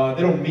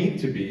 They don't mean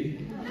to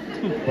be,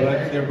 but I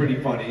think they're pretty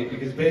funny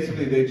because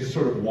basically they just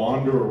sort of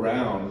wander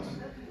around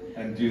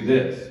and do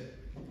this.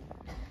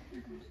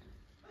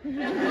 And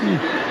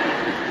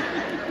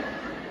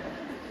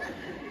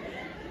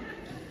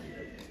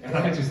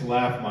I just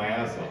laugh my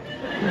ass off.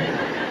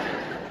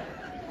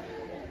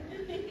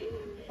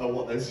 A what?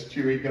 what they're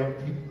stewing up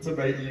to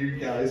make you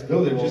guys.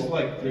 No,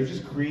 they're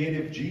just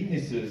creative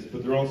geniuses,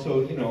 but they're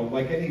also, you know,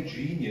 like any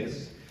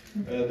genius,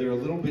 they're a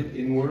little bit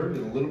inward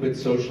and a little bit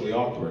socially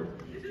awkward.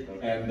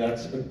 And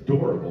that's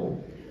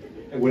adorable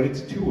when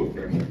it's two of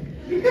them.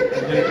 And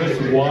they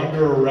just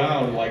wander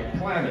around like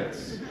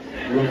planets,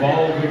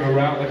 revolving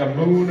around like a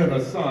moon and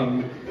a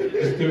sun,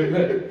 just doing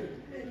that.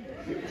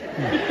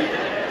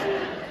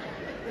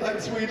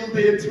 Like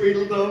Tweedledee and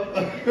Tweedledum.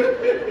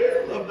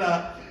 Love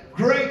that.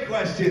 Great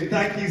question.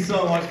 Thank you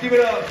so much. Give it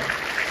up.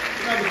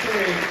 Number 3.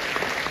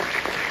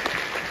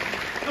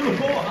 Number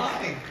 4.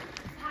 Hi.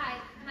 Hi,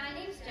 my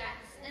name's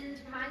Jess, and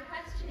my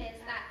question is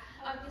that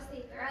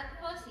obviously throughout the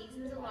 4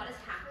 seasons a lot has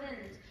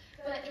happened,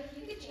 but if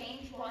you could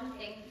change one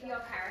thing for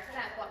your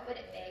character, what would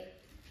it be?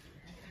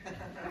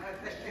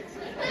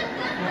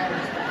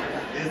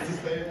 It's to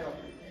say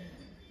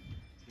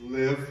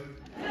live.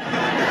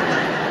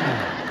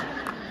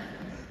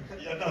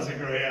 Yeah, that's a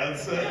great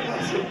answer.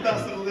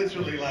 That's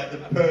literally like the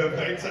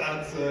perfect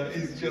answer,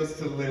 is just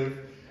to live.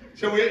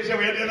 Shall we do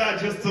that,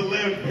 just to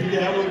live?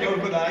 Yeah, we'll go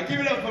for that. Give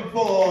it up for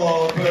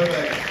 4.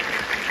 Perfect.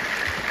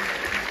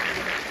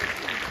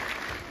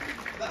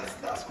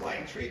 That's quite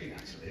intriguing,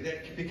 actually,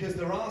 because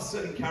there are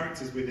certain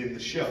characters within the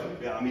show,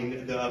 I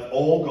mean, that have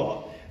all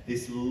got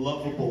this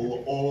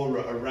lovable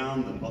aura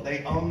around them, but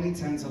they only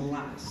tend to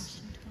last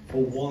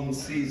for 1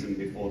 season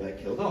before they're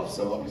killed off.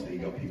 So obviously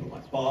you've got people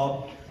like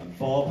Bob and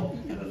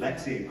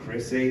Alexi and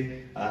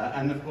Chrissy,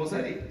 and of course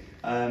Eddie.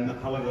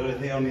 However,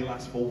 they only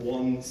last for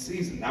 1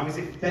 season. Now, is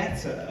it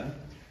better?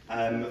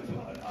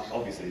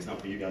 Obviously, it's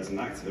not for you guys as an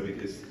actor,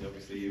 because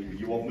obviously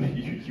you want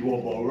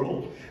more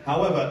role.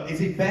 However, is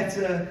it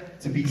better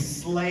to be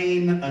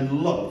slain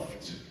and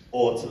loved,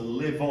 or to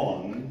live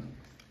on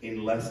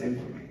in less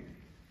infamy?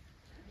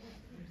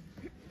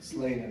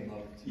 Slain and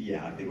loved.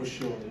 Yeah, I think for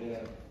sure.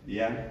 Yeah.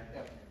 Yeah.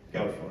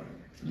 Go for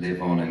it.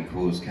 Live on and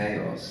cause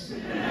chaos.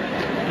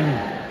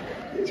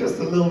 You're just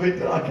a little bit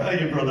dark,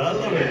 aren't you, brother? I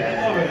love it.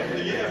 I love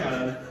it. Yeah,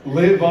 man.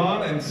 Live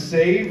on and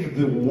save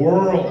the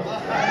world.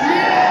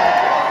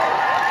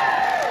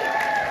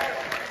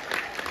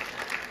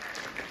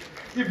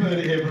 You've heard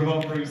it here from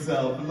Humber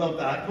himself. Love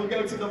that. We'll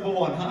go to number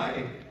 1.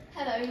 Hi.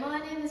 Hello, my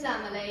name is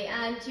Emily,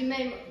 and you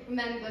may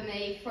remember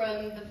me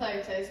from the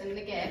photos and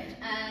the gift,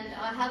 and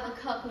I have a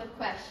couple of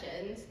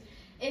questions.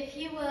 If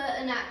you were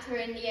an actor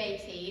in the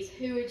 80s,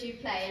 who would you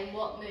play in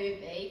what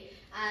movie?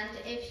 And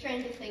if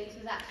Stranger Things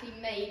was actually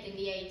made in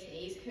the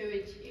 80s, who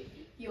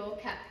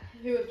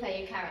would play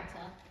your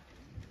character?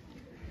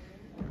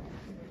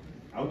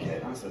 Okay,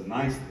 that's a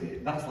nice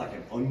thing. That's like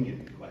an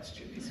onion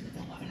question. It's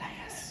full of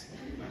layers.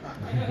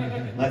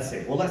 Let's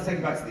see. Well, let's take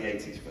it back to the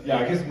 80s first. Yeah,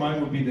 I guess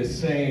mine would be the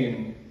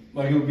same.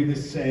 Like, it would be the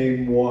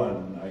same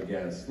one, I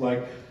guess.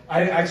 Like,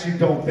 I actually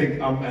don't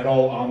think I'm at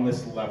all on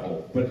this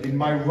level, but in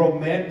my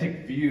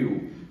romantic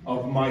view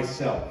of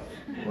myself,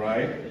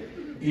 right?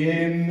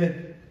 If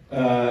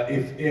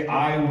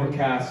I were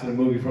cast in a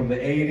movie from the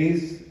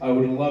 80s, I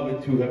would love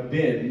it to have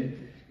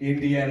been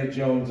Indiana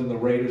Jones and the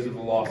Raiders of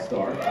the Lost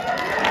Ark.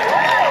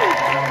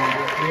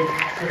 If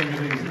Stranger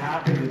Things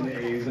happened in the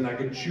 80s and I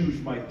could choose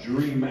my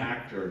dream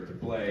actor to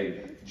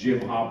play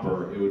Jim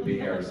Hopper, it would be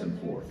Harrison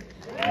Ford.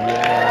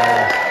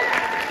 Yeah.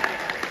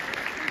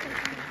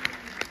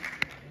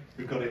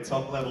 We've got it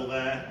top level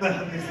there.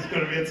 This is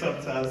going to be a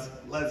tough task.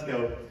 Let's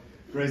go.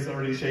 Grace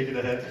already shaking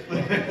her head.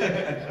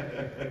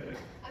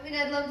 I mean,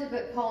 I'd love to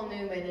put Paul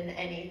Newman in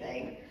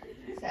anything.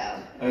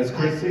 So. As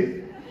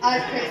Chrissy?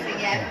 As Chrissy,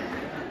 yeah.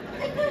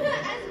 As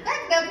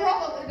Vecna,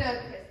 probably. No,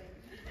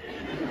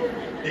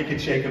 Chrissy. He can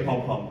shake a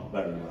pom-pom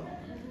very well.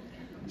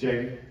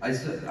 Jamie? I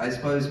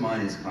suppose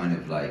mine is kind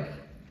of like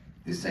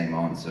the same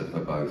answer for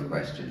both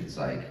questions.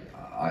 Like,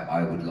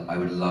 I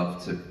would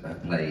love to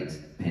have played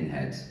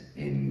Pinhead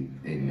in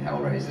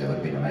Hellraiser. It would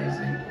have been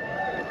amazing.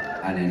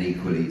 And then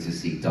equally to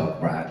see Doug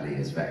Bradley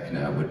as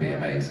Vecna would be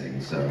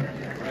amazing. So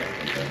yeah.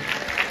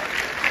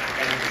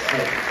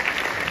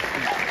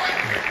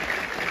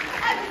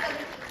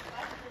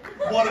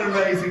 What an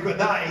amazing question.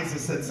 That is a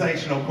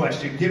sensational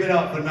question. Give it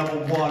up for number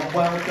 1. Well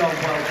done,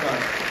 well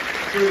done.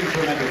 Truly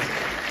tremendous.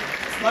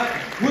 Like,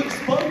 we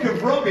spoke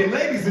of Robin.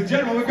 Ladies and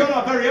gentlemen, we've got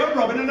our very own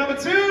Robin at number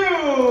 2.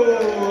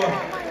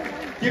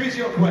 Give us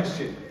your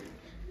question.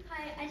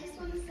 Hi, I just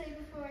want to say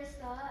before I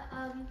start,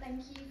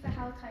 thank you for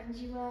how kind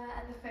you were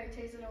at the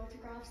photos and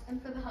autographs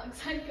and for the hugs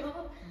I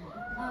got.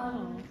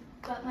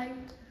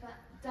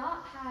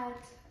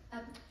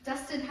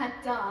 Dustin had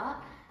Dart,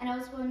 and I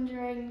was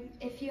wondering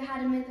if you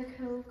had a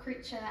mythical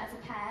creature as a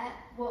pet,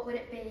 what would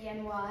it be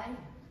and why?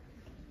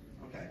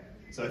 Okay,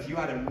 so if you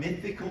had a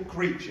mythical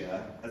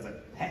creature as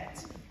a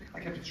pet,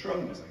 like a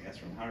Patronus, I guess,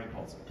 from Harry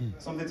Potter,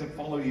 something to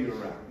follow you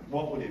around,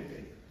 what would it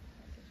be?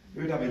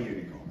 Who would have a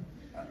unicorn?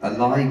 A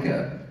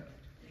liger.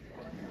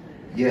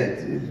 Yeah,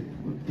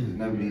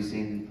 nobody's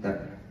seen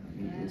that.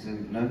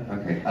 No?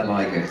 Okay, a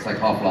liger. It's like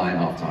half lion,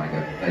 half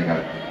tiger. There you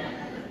go.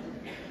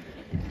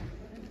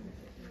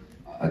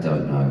 I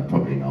don't know,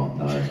 probably not,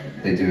 no.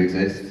 They do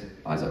exist?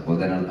 Well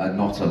then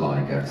not a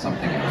liger,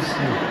 something else.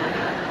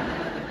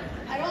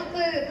 I don't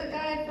the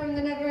guy from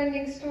the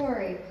Never-Ending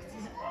Story.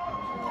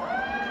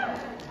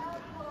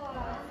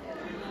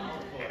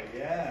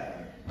 Yeah,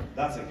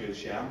 that's a good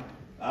shout.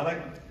 Alec?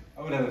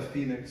 I would have a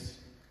phoenix.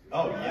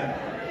 Oh, yeah.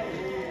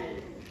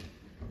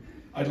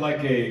 I'd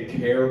like a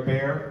Care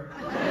Bear.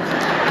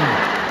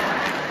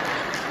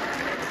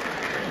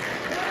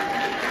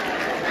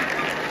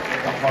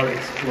 The heart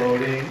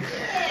exploding.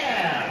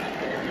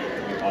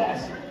 Yeah!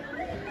 Awesome.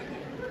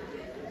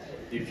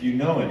 If you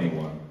know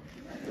anyone.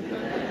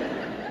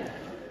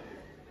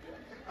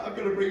 I'm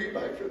going to bring it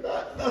back from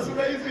that. That's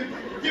amazing.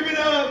 Give it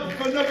up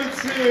for number 2.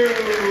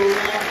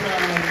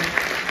 Welcome.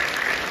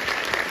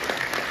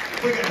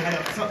 We're going to head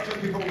up. So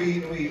just before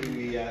we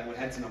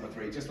head to number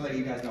 3, just to let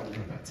you guys know, we've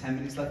got about 10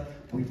 minutes left.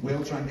 We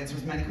will try and get to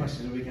as many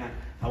questions as we can.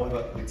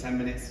 However, with 10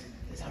 minutes,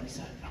 there's only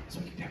certain numbers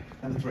we can do.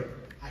 Number 3.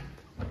 Hi.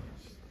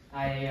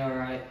 Hi,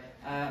 alright.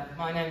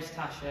 My name's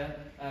Tasha.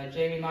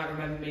 Jamie might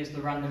remember me as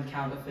the random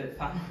counterfeit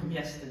fan from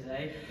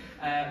yesterday.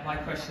 My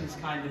question's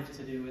kind of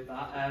to do with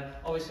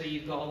that. Obviously,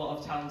 you've got a lot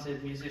of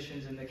talented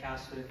musicians in the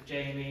cast with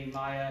Jamie,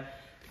 Maya,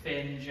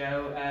 Finn,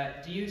 Joe.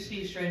 Do you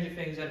see Stranger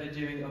Things ever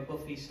doing a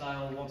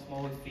Buffy-style Once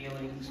More with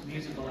Feelings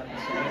musical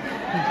episode?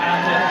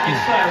 And if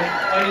so,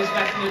 when is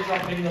Vecna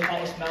dropping the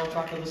hottest male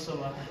track of the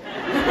summer?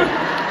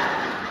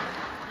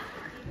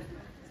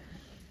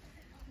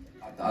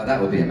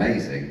 That would be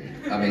amazing.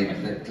 I mean,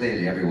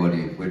 clearly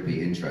everybody would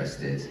be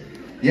interested.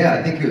 Yeah,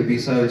 I think it would be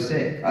so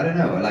sick. I don't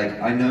know,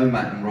 like, I know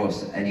Matt and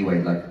Ross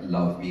anyway, like,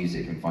 love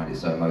music and find it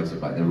so emotive.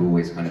 Like, they're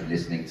always kind of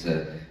listening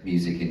to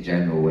music in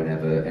general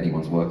whenever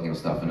anyone's working on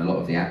stuff. And a lot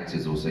of the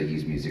actors also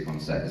use music on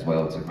set as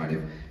well to kind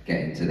of get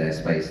into their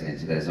space and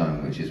into their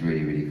zone, which is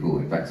really, really cool.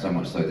 In fact, so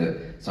much so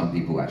that some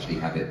people actually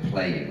have it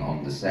playing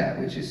on the set,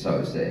 which is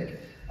so sick.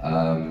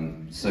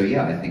 So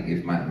yeah, I think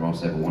if Matt and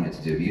Ross ever wanted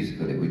to do a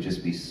musical, it would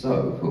just be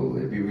so cool.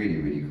 It'd be really,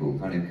 really cool.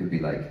 Kind of could be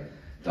like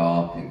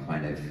dark and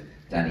kind of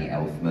Danny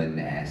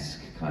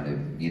Elfman-esque, kind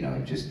of, you know,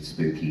 just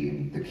spooky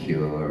and The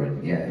Cure,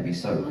 and yeah, it'd be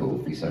so cool.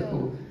 It'd be so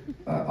cool.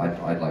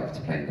 I'd like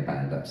to play in the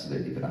band,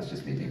 absolutely, but that's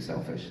just me being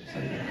selfish. So,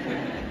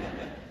 yeah.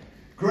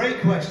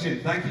 Great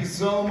question. Thank you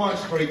so much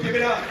for it. Give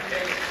it up.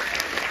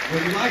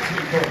 We'd like to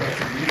incorporate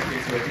some music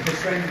into it because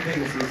Stranger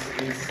Things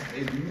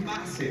is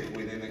massive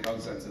within the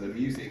concept of the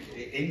music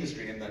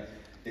industry and the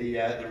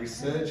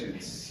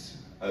resurgence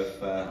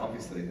of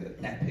obviously the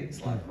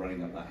epics like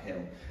running up that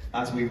hill.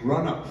 As we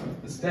run up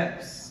the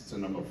steps to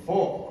number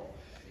 4,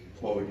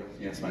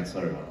 yes mate,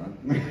 sorry about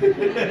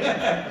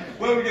that.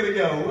 Where are we gonna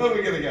go? Where are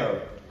we gonna go?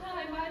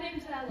 Hi, my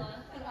name's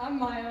Ella. And I'm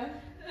Maya.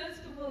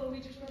 First of all, we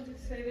just wanted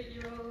to say that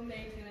you're all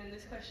amazing and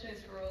this question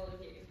is for all of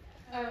you.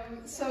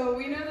 So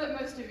we know that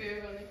most of you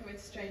have only come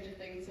into Stranger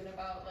Things in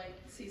about like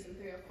season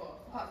 3 or 4,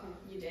 apart from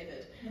you,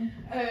 David.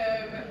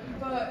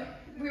 But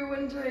we were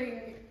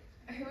wondering,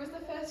 who was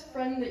the first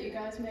friend that you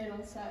guys made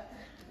on set?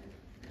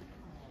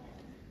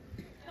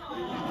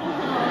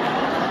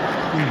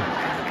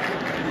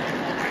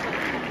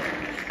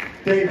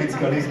 David's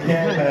got his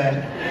Care Bear.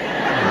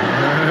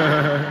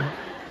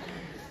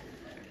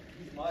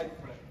 He's my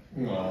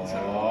friend.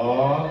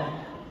 Aww.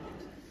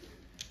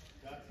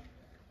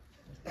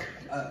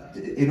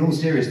 In all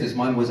seriousness,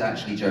 mine was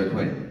actually Joe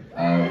Quinn.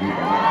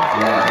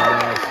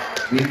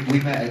 We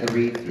met at the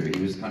read-through.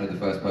 He was kind of the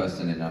first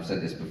person, and I've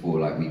said this before,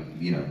 like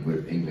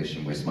we're English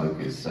and we're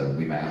smokers, so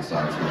we met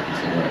outside smoking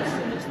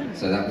cigarettes.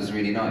 So that was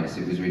really nice.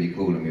 It was really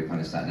cool, and we were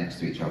kind of sat next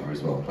to each other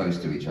as well, close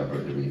to each other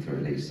at the read-through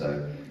at least.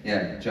 So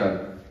yeah,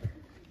 Joe.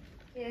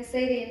 Yeah,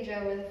 Sadie and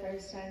Joe were the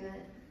first I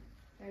met.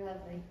 They're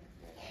lovely.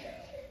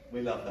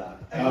 We love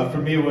that. For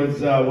me, it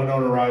was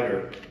Winona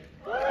Ryder.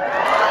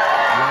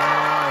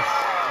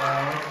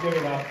 Let's give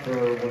it up for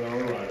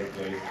Winona Ryder,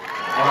 please.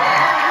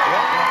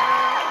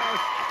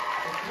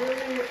 It's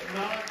really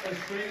not a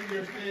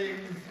Stranger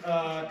Things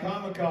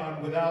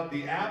Comic-Con without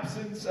the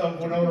absence of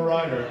Winona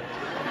Ryder.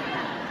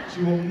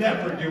 She will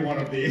never do one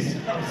of these.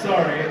 I'm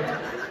sorry.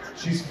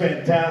 She's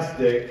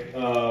fantastic.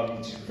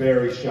 She's a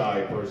very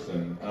shy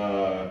person.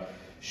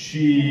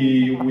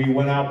 We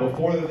went out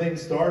before the thing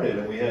started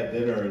and we had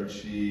dinner, and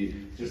she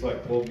just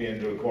like pulled me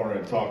into a corner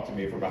and talked to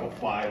me for about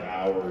 5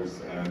 hours,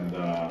 and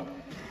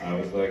I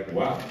was like,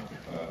 wow,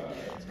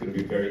 it's going to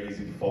be very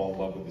easy to fall in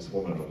love with this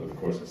woman over the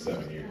course of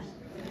 7 years.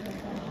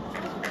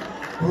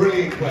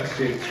 Brilliant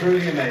question,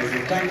 truly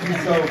amazing. Thank you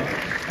so much.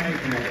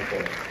 Thank you, number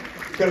 4.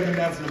 It's got to come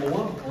down to number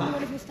 1.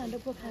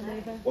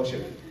 What's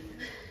your name?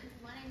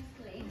 My name's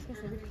Lee.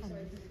 I'm really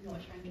sorry this is not a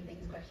Stranger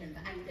Things question,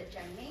 but aimed at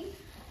Jamie.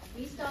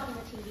 We starred in a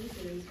TV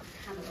series called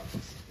Campbell.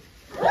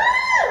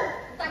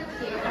 Thank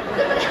you.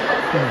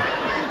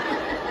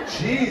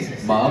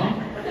 Jesus. Mum?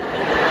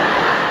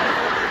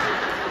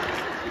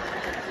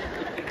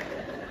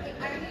 It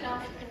only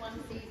lasted for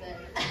 1 season.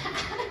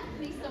 At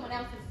least someone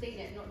else has seen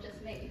it, not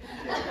just me.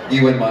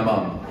 You and my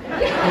mum. I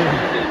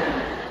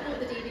bought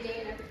the DVD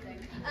and everything.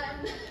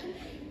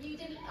 It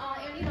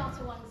only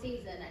lasted 1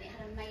 season, and it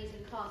had an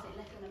amazing cast. It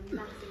left on a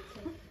massive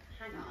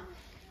cliffhanger.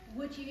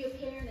 would you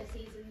appear in a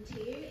season 2,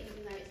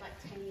 even though it's like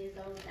 10 years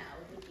old now?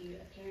 Would you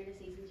appear in a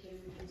season 2 and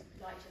would you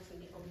like to have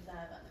seen it on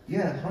further?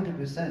 Yeah,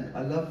 100%.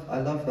 I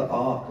love the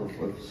arc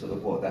of sort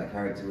of what that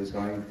character was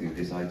going through.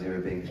 This idea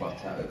of being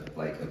plucked out of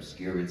like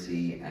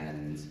obscurity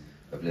and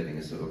of living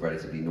a sort of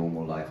relatively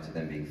normal life to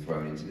then being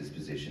thrown into this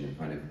position of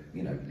kind of,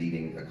 you know,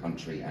 leading a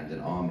country and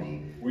an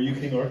army. Were you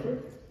King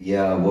Arthur?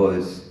 Yeah, I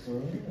was.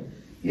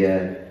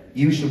 Yeah.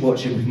 You should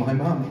watch it with my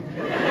mum.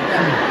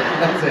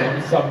 That's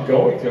it. So I'm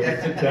going to. I'm going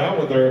to sit down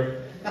with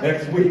her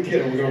next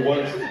weekend and we're going to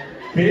watch,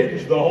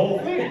 binge the whole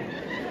thing.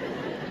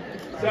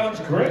 Sounds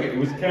great. It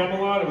was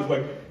Camelot. It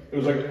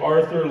was like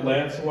Arthur,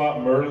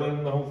 Lancelot,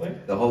 Merlin, the whole thing?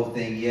 The whole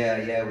thing,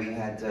 yeah. We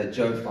had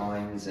Joe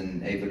Fiennes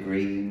and Ava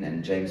Green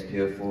and James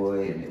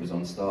Purefoy, and it was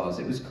on Stars.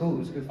 It was cool. It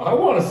was good. I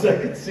want a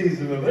second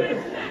season of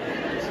this.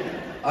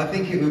 I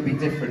think it would be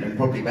different and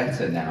probably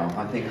better now.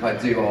 I think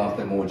I'd do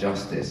Arthur more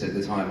justice. At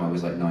the time I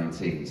was like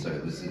 19, so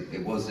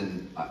I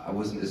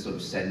wasn't as sort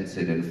of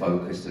centered and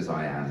focused as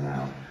I am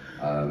now.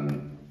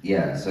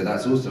 Yeah, so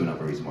that's also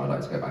another reason why I'd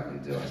like to go back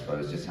and do it, I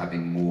suppose, just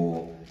having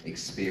more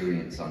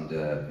experience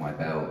under my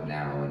belt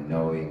now and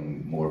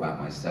knowing more about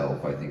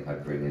myself. I think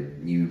I'd bring a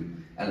new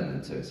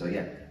element to it. So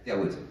yeah, I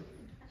would.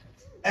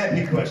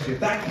 Epic question.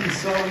 Thank you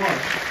so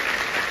much.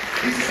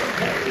 This is so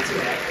great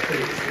today.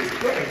 It's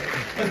great.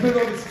 Let's move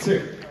over to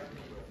 2.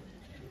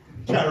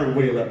 Karen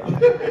Wheeler.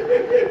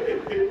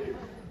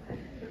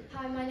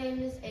 Hi, my name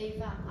is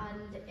Ava,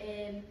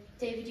 and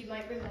David, you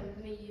might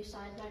remember me. You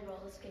signed my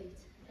roller skate.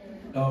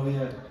 Oh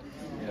yeah.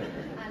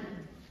 And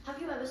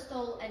have you ever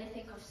stole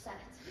anything off set?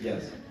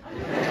 Yes.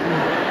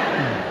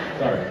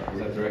 Sorry, was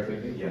that directly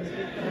to me? Yes.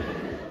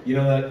 You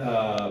know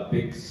that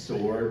big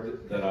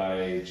sword that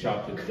I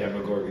chopped the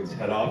Demogorgon's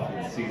head off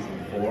in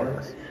season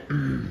 4?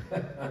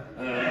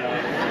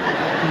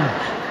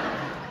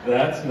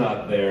 That's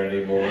not there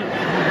anymore.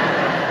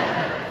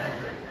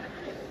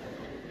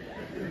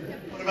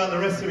 What about the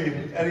rest of you?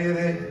 Any of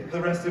the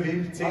rest of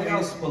you? I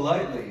asked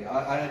politely.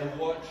 I had a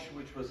watch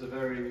which was a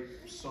very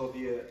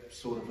Soviet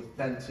sort of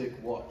authentic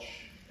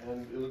watch,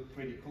 and it looked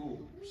pretty cool.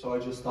 So I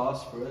just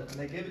asked for it, and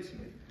they gave it to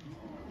me.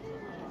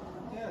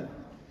 Yeah.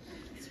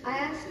 I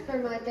asked for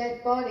my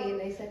dead body, and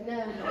they said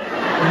no.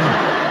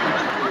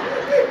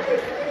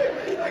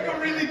 I got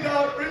really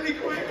dark really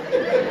quick.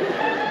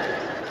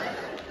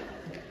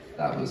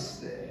 That was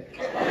sick.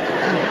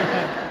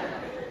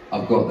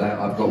 I've got that.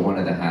 I've got one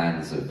of the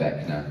hands of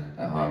Vecna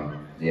at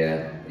home.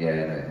 Yeah,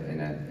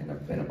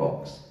 in a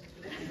box.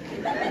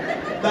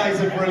 That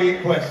is a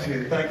brilliant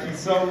question. Thank you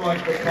so much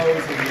for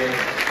posing it.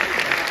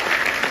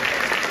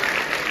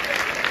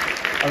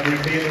 And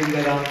revealing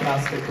that our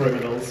cast are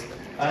criminals.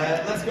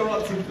 Let's go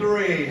up to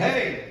 3.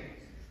 Hey!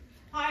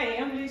 Hi,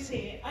 I'm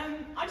Lucy.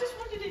 I just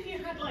wondered if you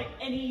had like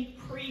any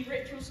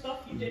pre-ritual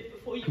stuff you did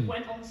before you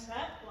went on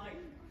set, like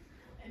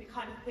any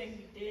kind of thing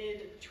you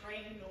did,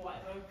 train or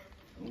whatever.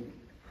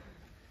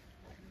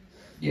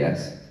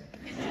 Yes.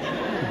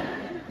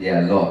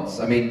 Yeah, lots.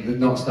 I mean,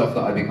 not stuff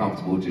that I'd be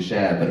comfortable to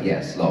share, but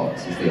yes,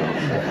 lots is the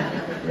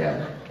answer.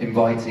 Yeah.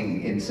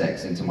 Inviting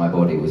insects into my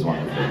body was one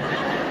of them.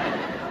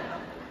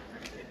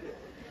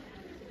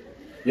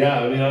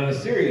 Yeah, I mean, on a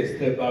serious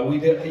tip, we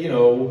did, you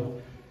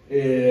know,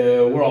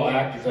 we're all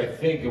actors, I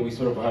think, and we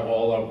sort of have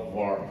all of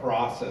our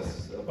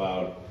process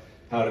about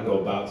how to go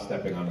about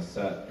stepping on a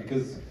set.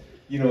 Because,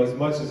 you know, as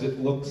much as it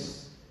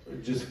looks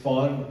just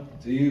fun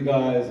to you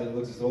guys, and it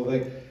looks this whole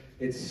thing,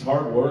 it's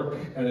hard work,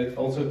 and it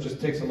also just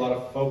takes a lot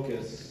of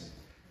focus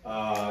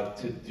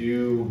to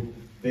do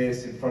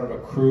this in front of a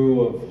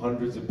crew of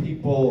hundreds of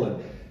people,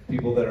 and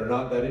people that are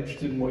not that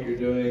interested in what you're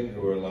doing,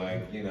 who are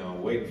like, you know,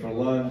 waiting for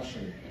lunch,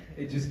 and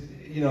it just,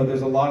 you know,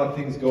 there's a lot of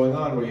things going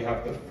on where you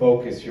have to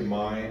focus your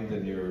mind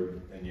and your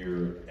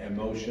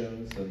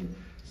emotions, and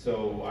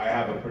so I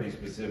have a pretty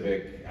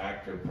specific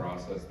actor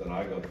process that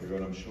I go through,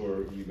 and I'm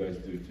sure you guys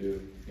do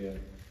too. Yeah.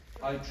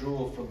 I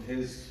draw from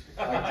his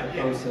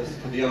acting process,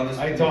 to be honest.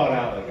 I taught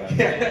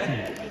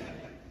Alec.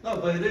 No,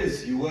 but it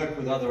is. You work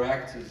with other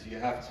actors, you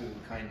have to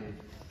kind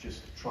of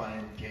just try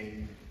and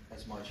gain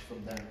as much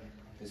from them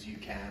as you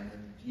can,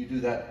 and you do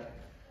that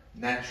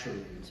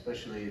naturally,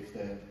 especially if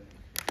they're,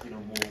 you know,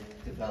 more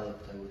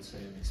developed, I would say,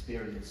 and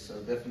experienced.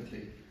 So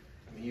definitely,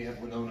 I mean, you have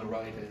Winona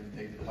Ryder and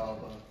David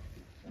Harbour,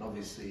 and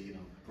obviously, you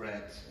know,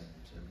 Brett,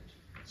 and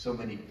so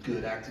many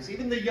good actors.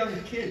 Even the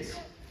young kids.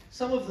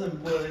 Some of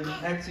them were in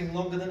acting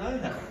longer than I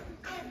have.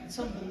 It's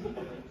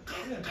unbelievable.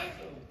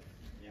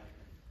 Yeah.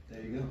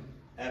 There you go.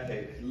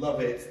 Epic.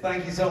 Love it.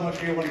 Thank you so much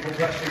for your wonderful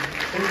question.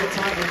 We've got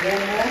time for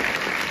one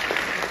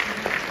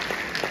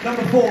more.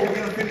 Number 4, we're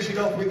going to finish it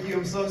off with you.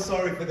 I'm so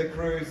sorry for the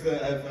crews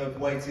that have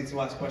waited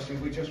to ask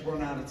questions. We just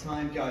run out of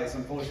time, guys.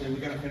 Unfortunately,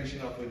 we're going to finish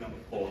it off with number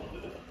 4.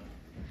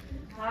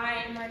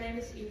 Hi, my name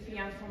is Evie.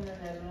 I'm from the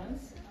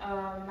Netherlands.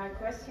 My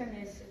question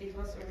is, it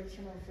was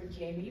original for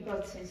Jamie,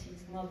 but since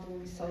he's not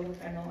doing solo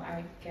panel,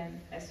 I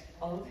can ask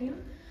all of you.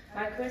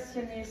 My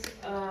question is,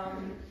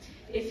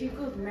 if you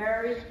could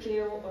marry,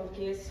 kill, or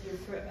kiss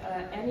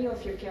any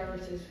of your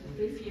characters,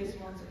 previous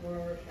ones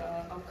or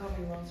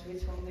upcoming ones,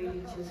 which one will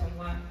you choose and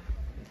why?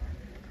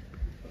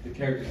 the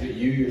characters that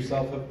you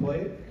yourself have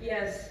played?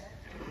 Yes.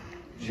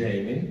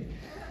 Jamie,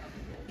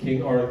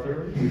 King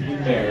Arthur, Queen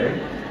Mary.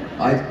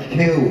 I'd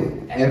kill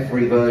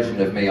every version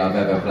of me I've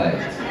ever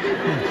played.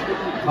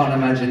 Can't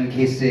imagine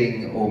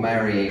kissing or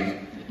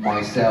marrying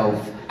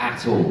myself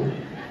at all.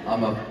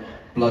 I'm a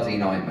bloody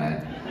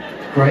nightmare.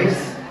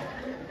 Grace?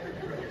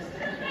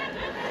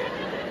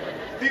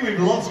 I think we've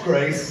lost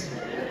Grace.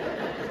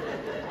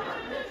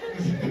 I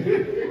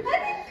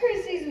think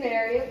Chrissy's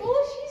marryable.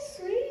 She's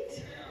sweet.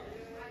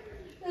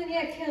 And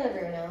yeah, kill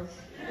everyone else.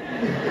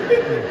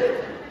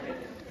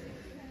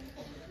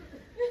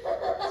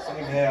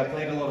 Same here. I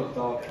played a lot of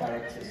dark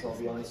characters, I'll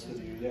be honest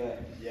with you, yeah.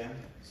 Yeah?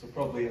 So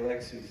probably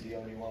Alexi's the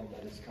only one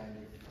that is kind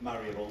of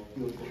marryable.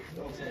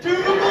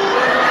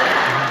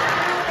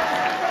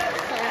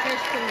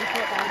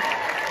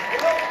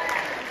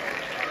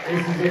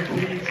 This is a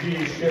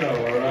PG show,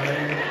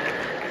 alright?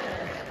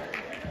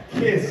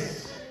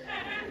 Kiss,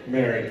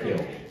 marry,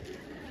 kill.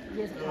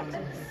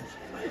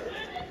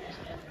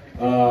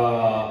 I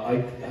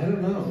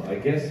don't know. I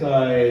guess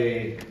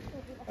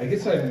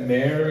I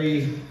marry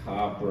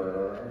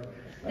Hopper.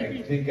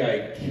 I think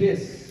I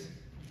kiss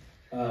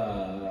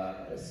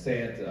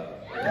Santa.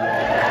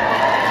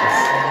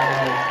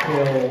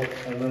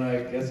 And then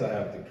I guess I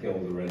have to kill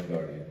the Red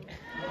Guardian.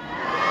 No,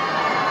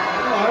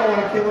 I don't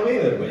want to kill him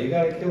either, but you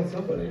gotta kill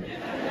somebody.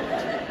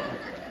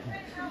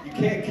 You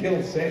can't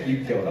kill Santa,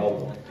 you kill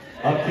Hellboy.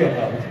 I'll kill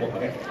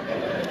Hellboy.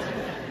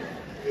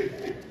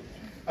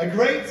 A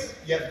great,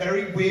 yet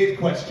very weird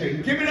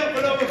question. Give it up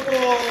for number 4!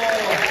 Well.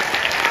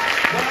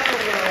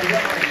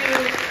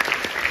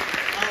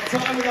 Our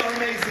time with our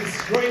amazing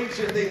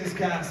Stranger Things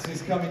cast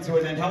is coming to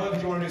an end. However,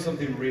 do you want to do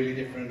something really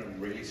different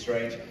and really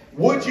strange?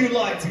 Would you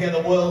like to get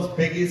the world's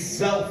biggest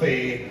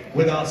selfie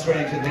with our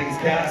Stranger Things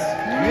cast?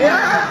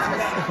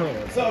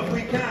 Yes! So if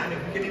we can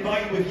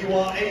invite you if you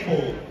are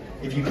able.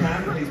 If you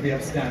can, please be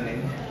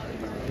upstanding.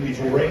 Please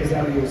raise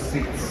out your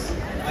seats.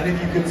 And if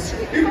you can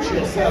scoot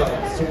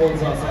yourselves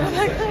towards our center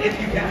section, if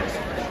you can.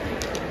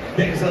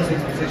 Get yourselves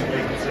into a position where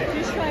you can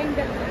see.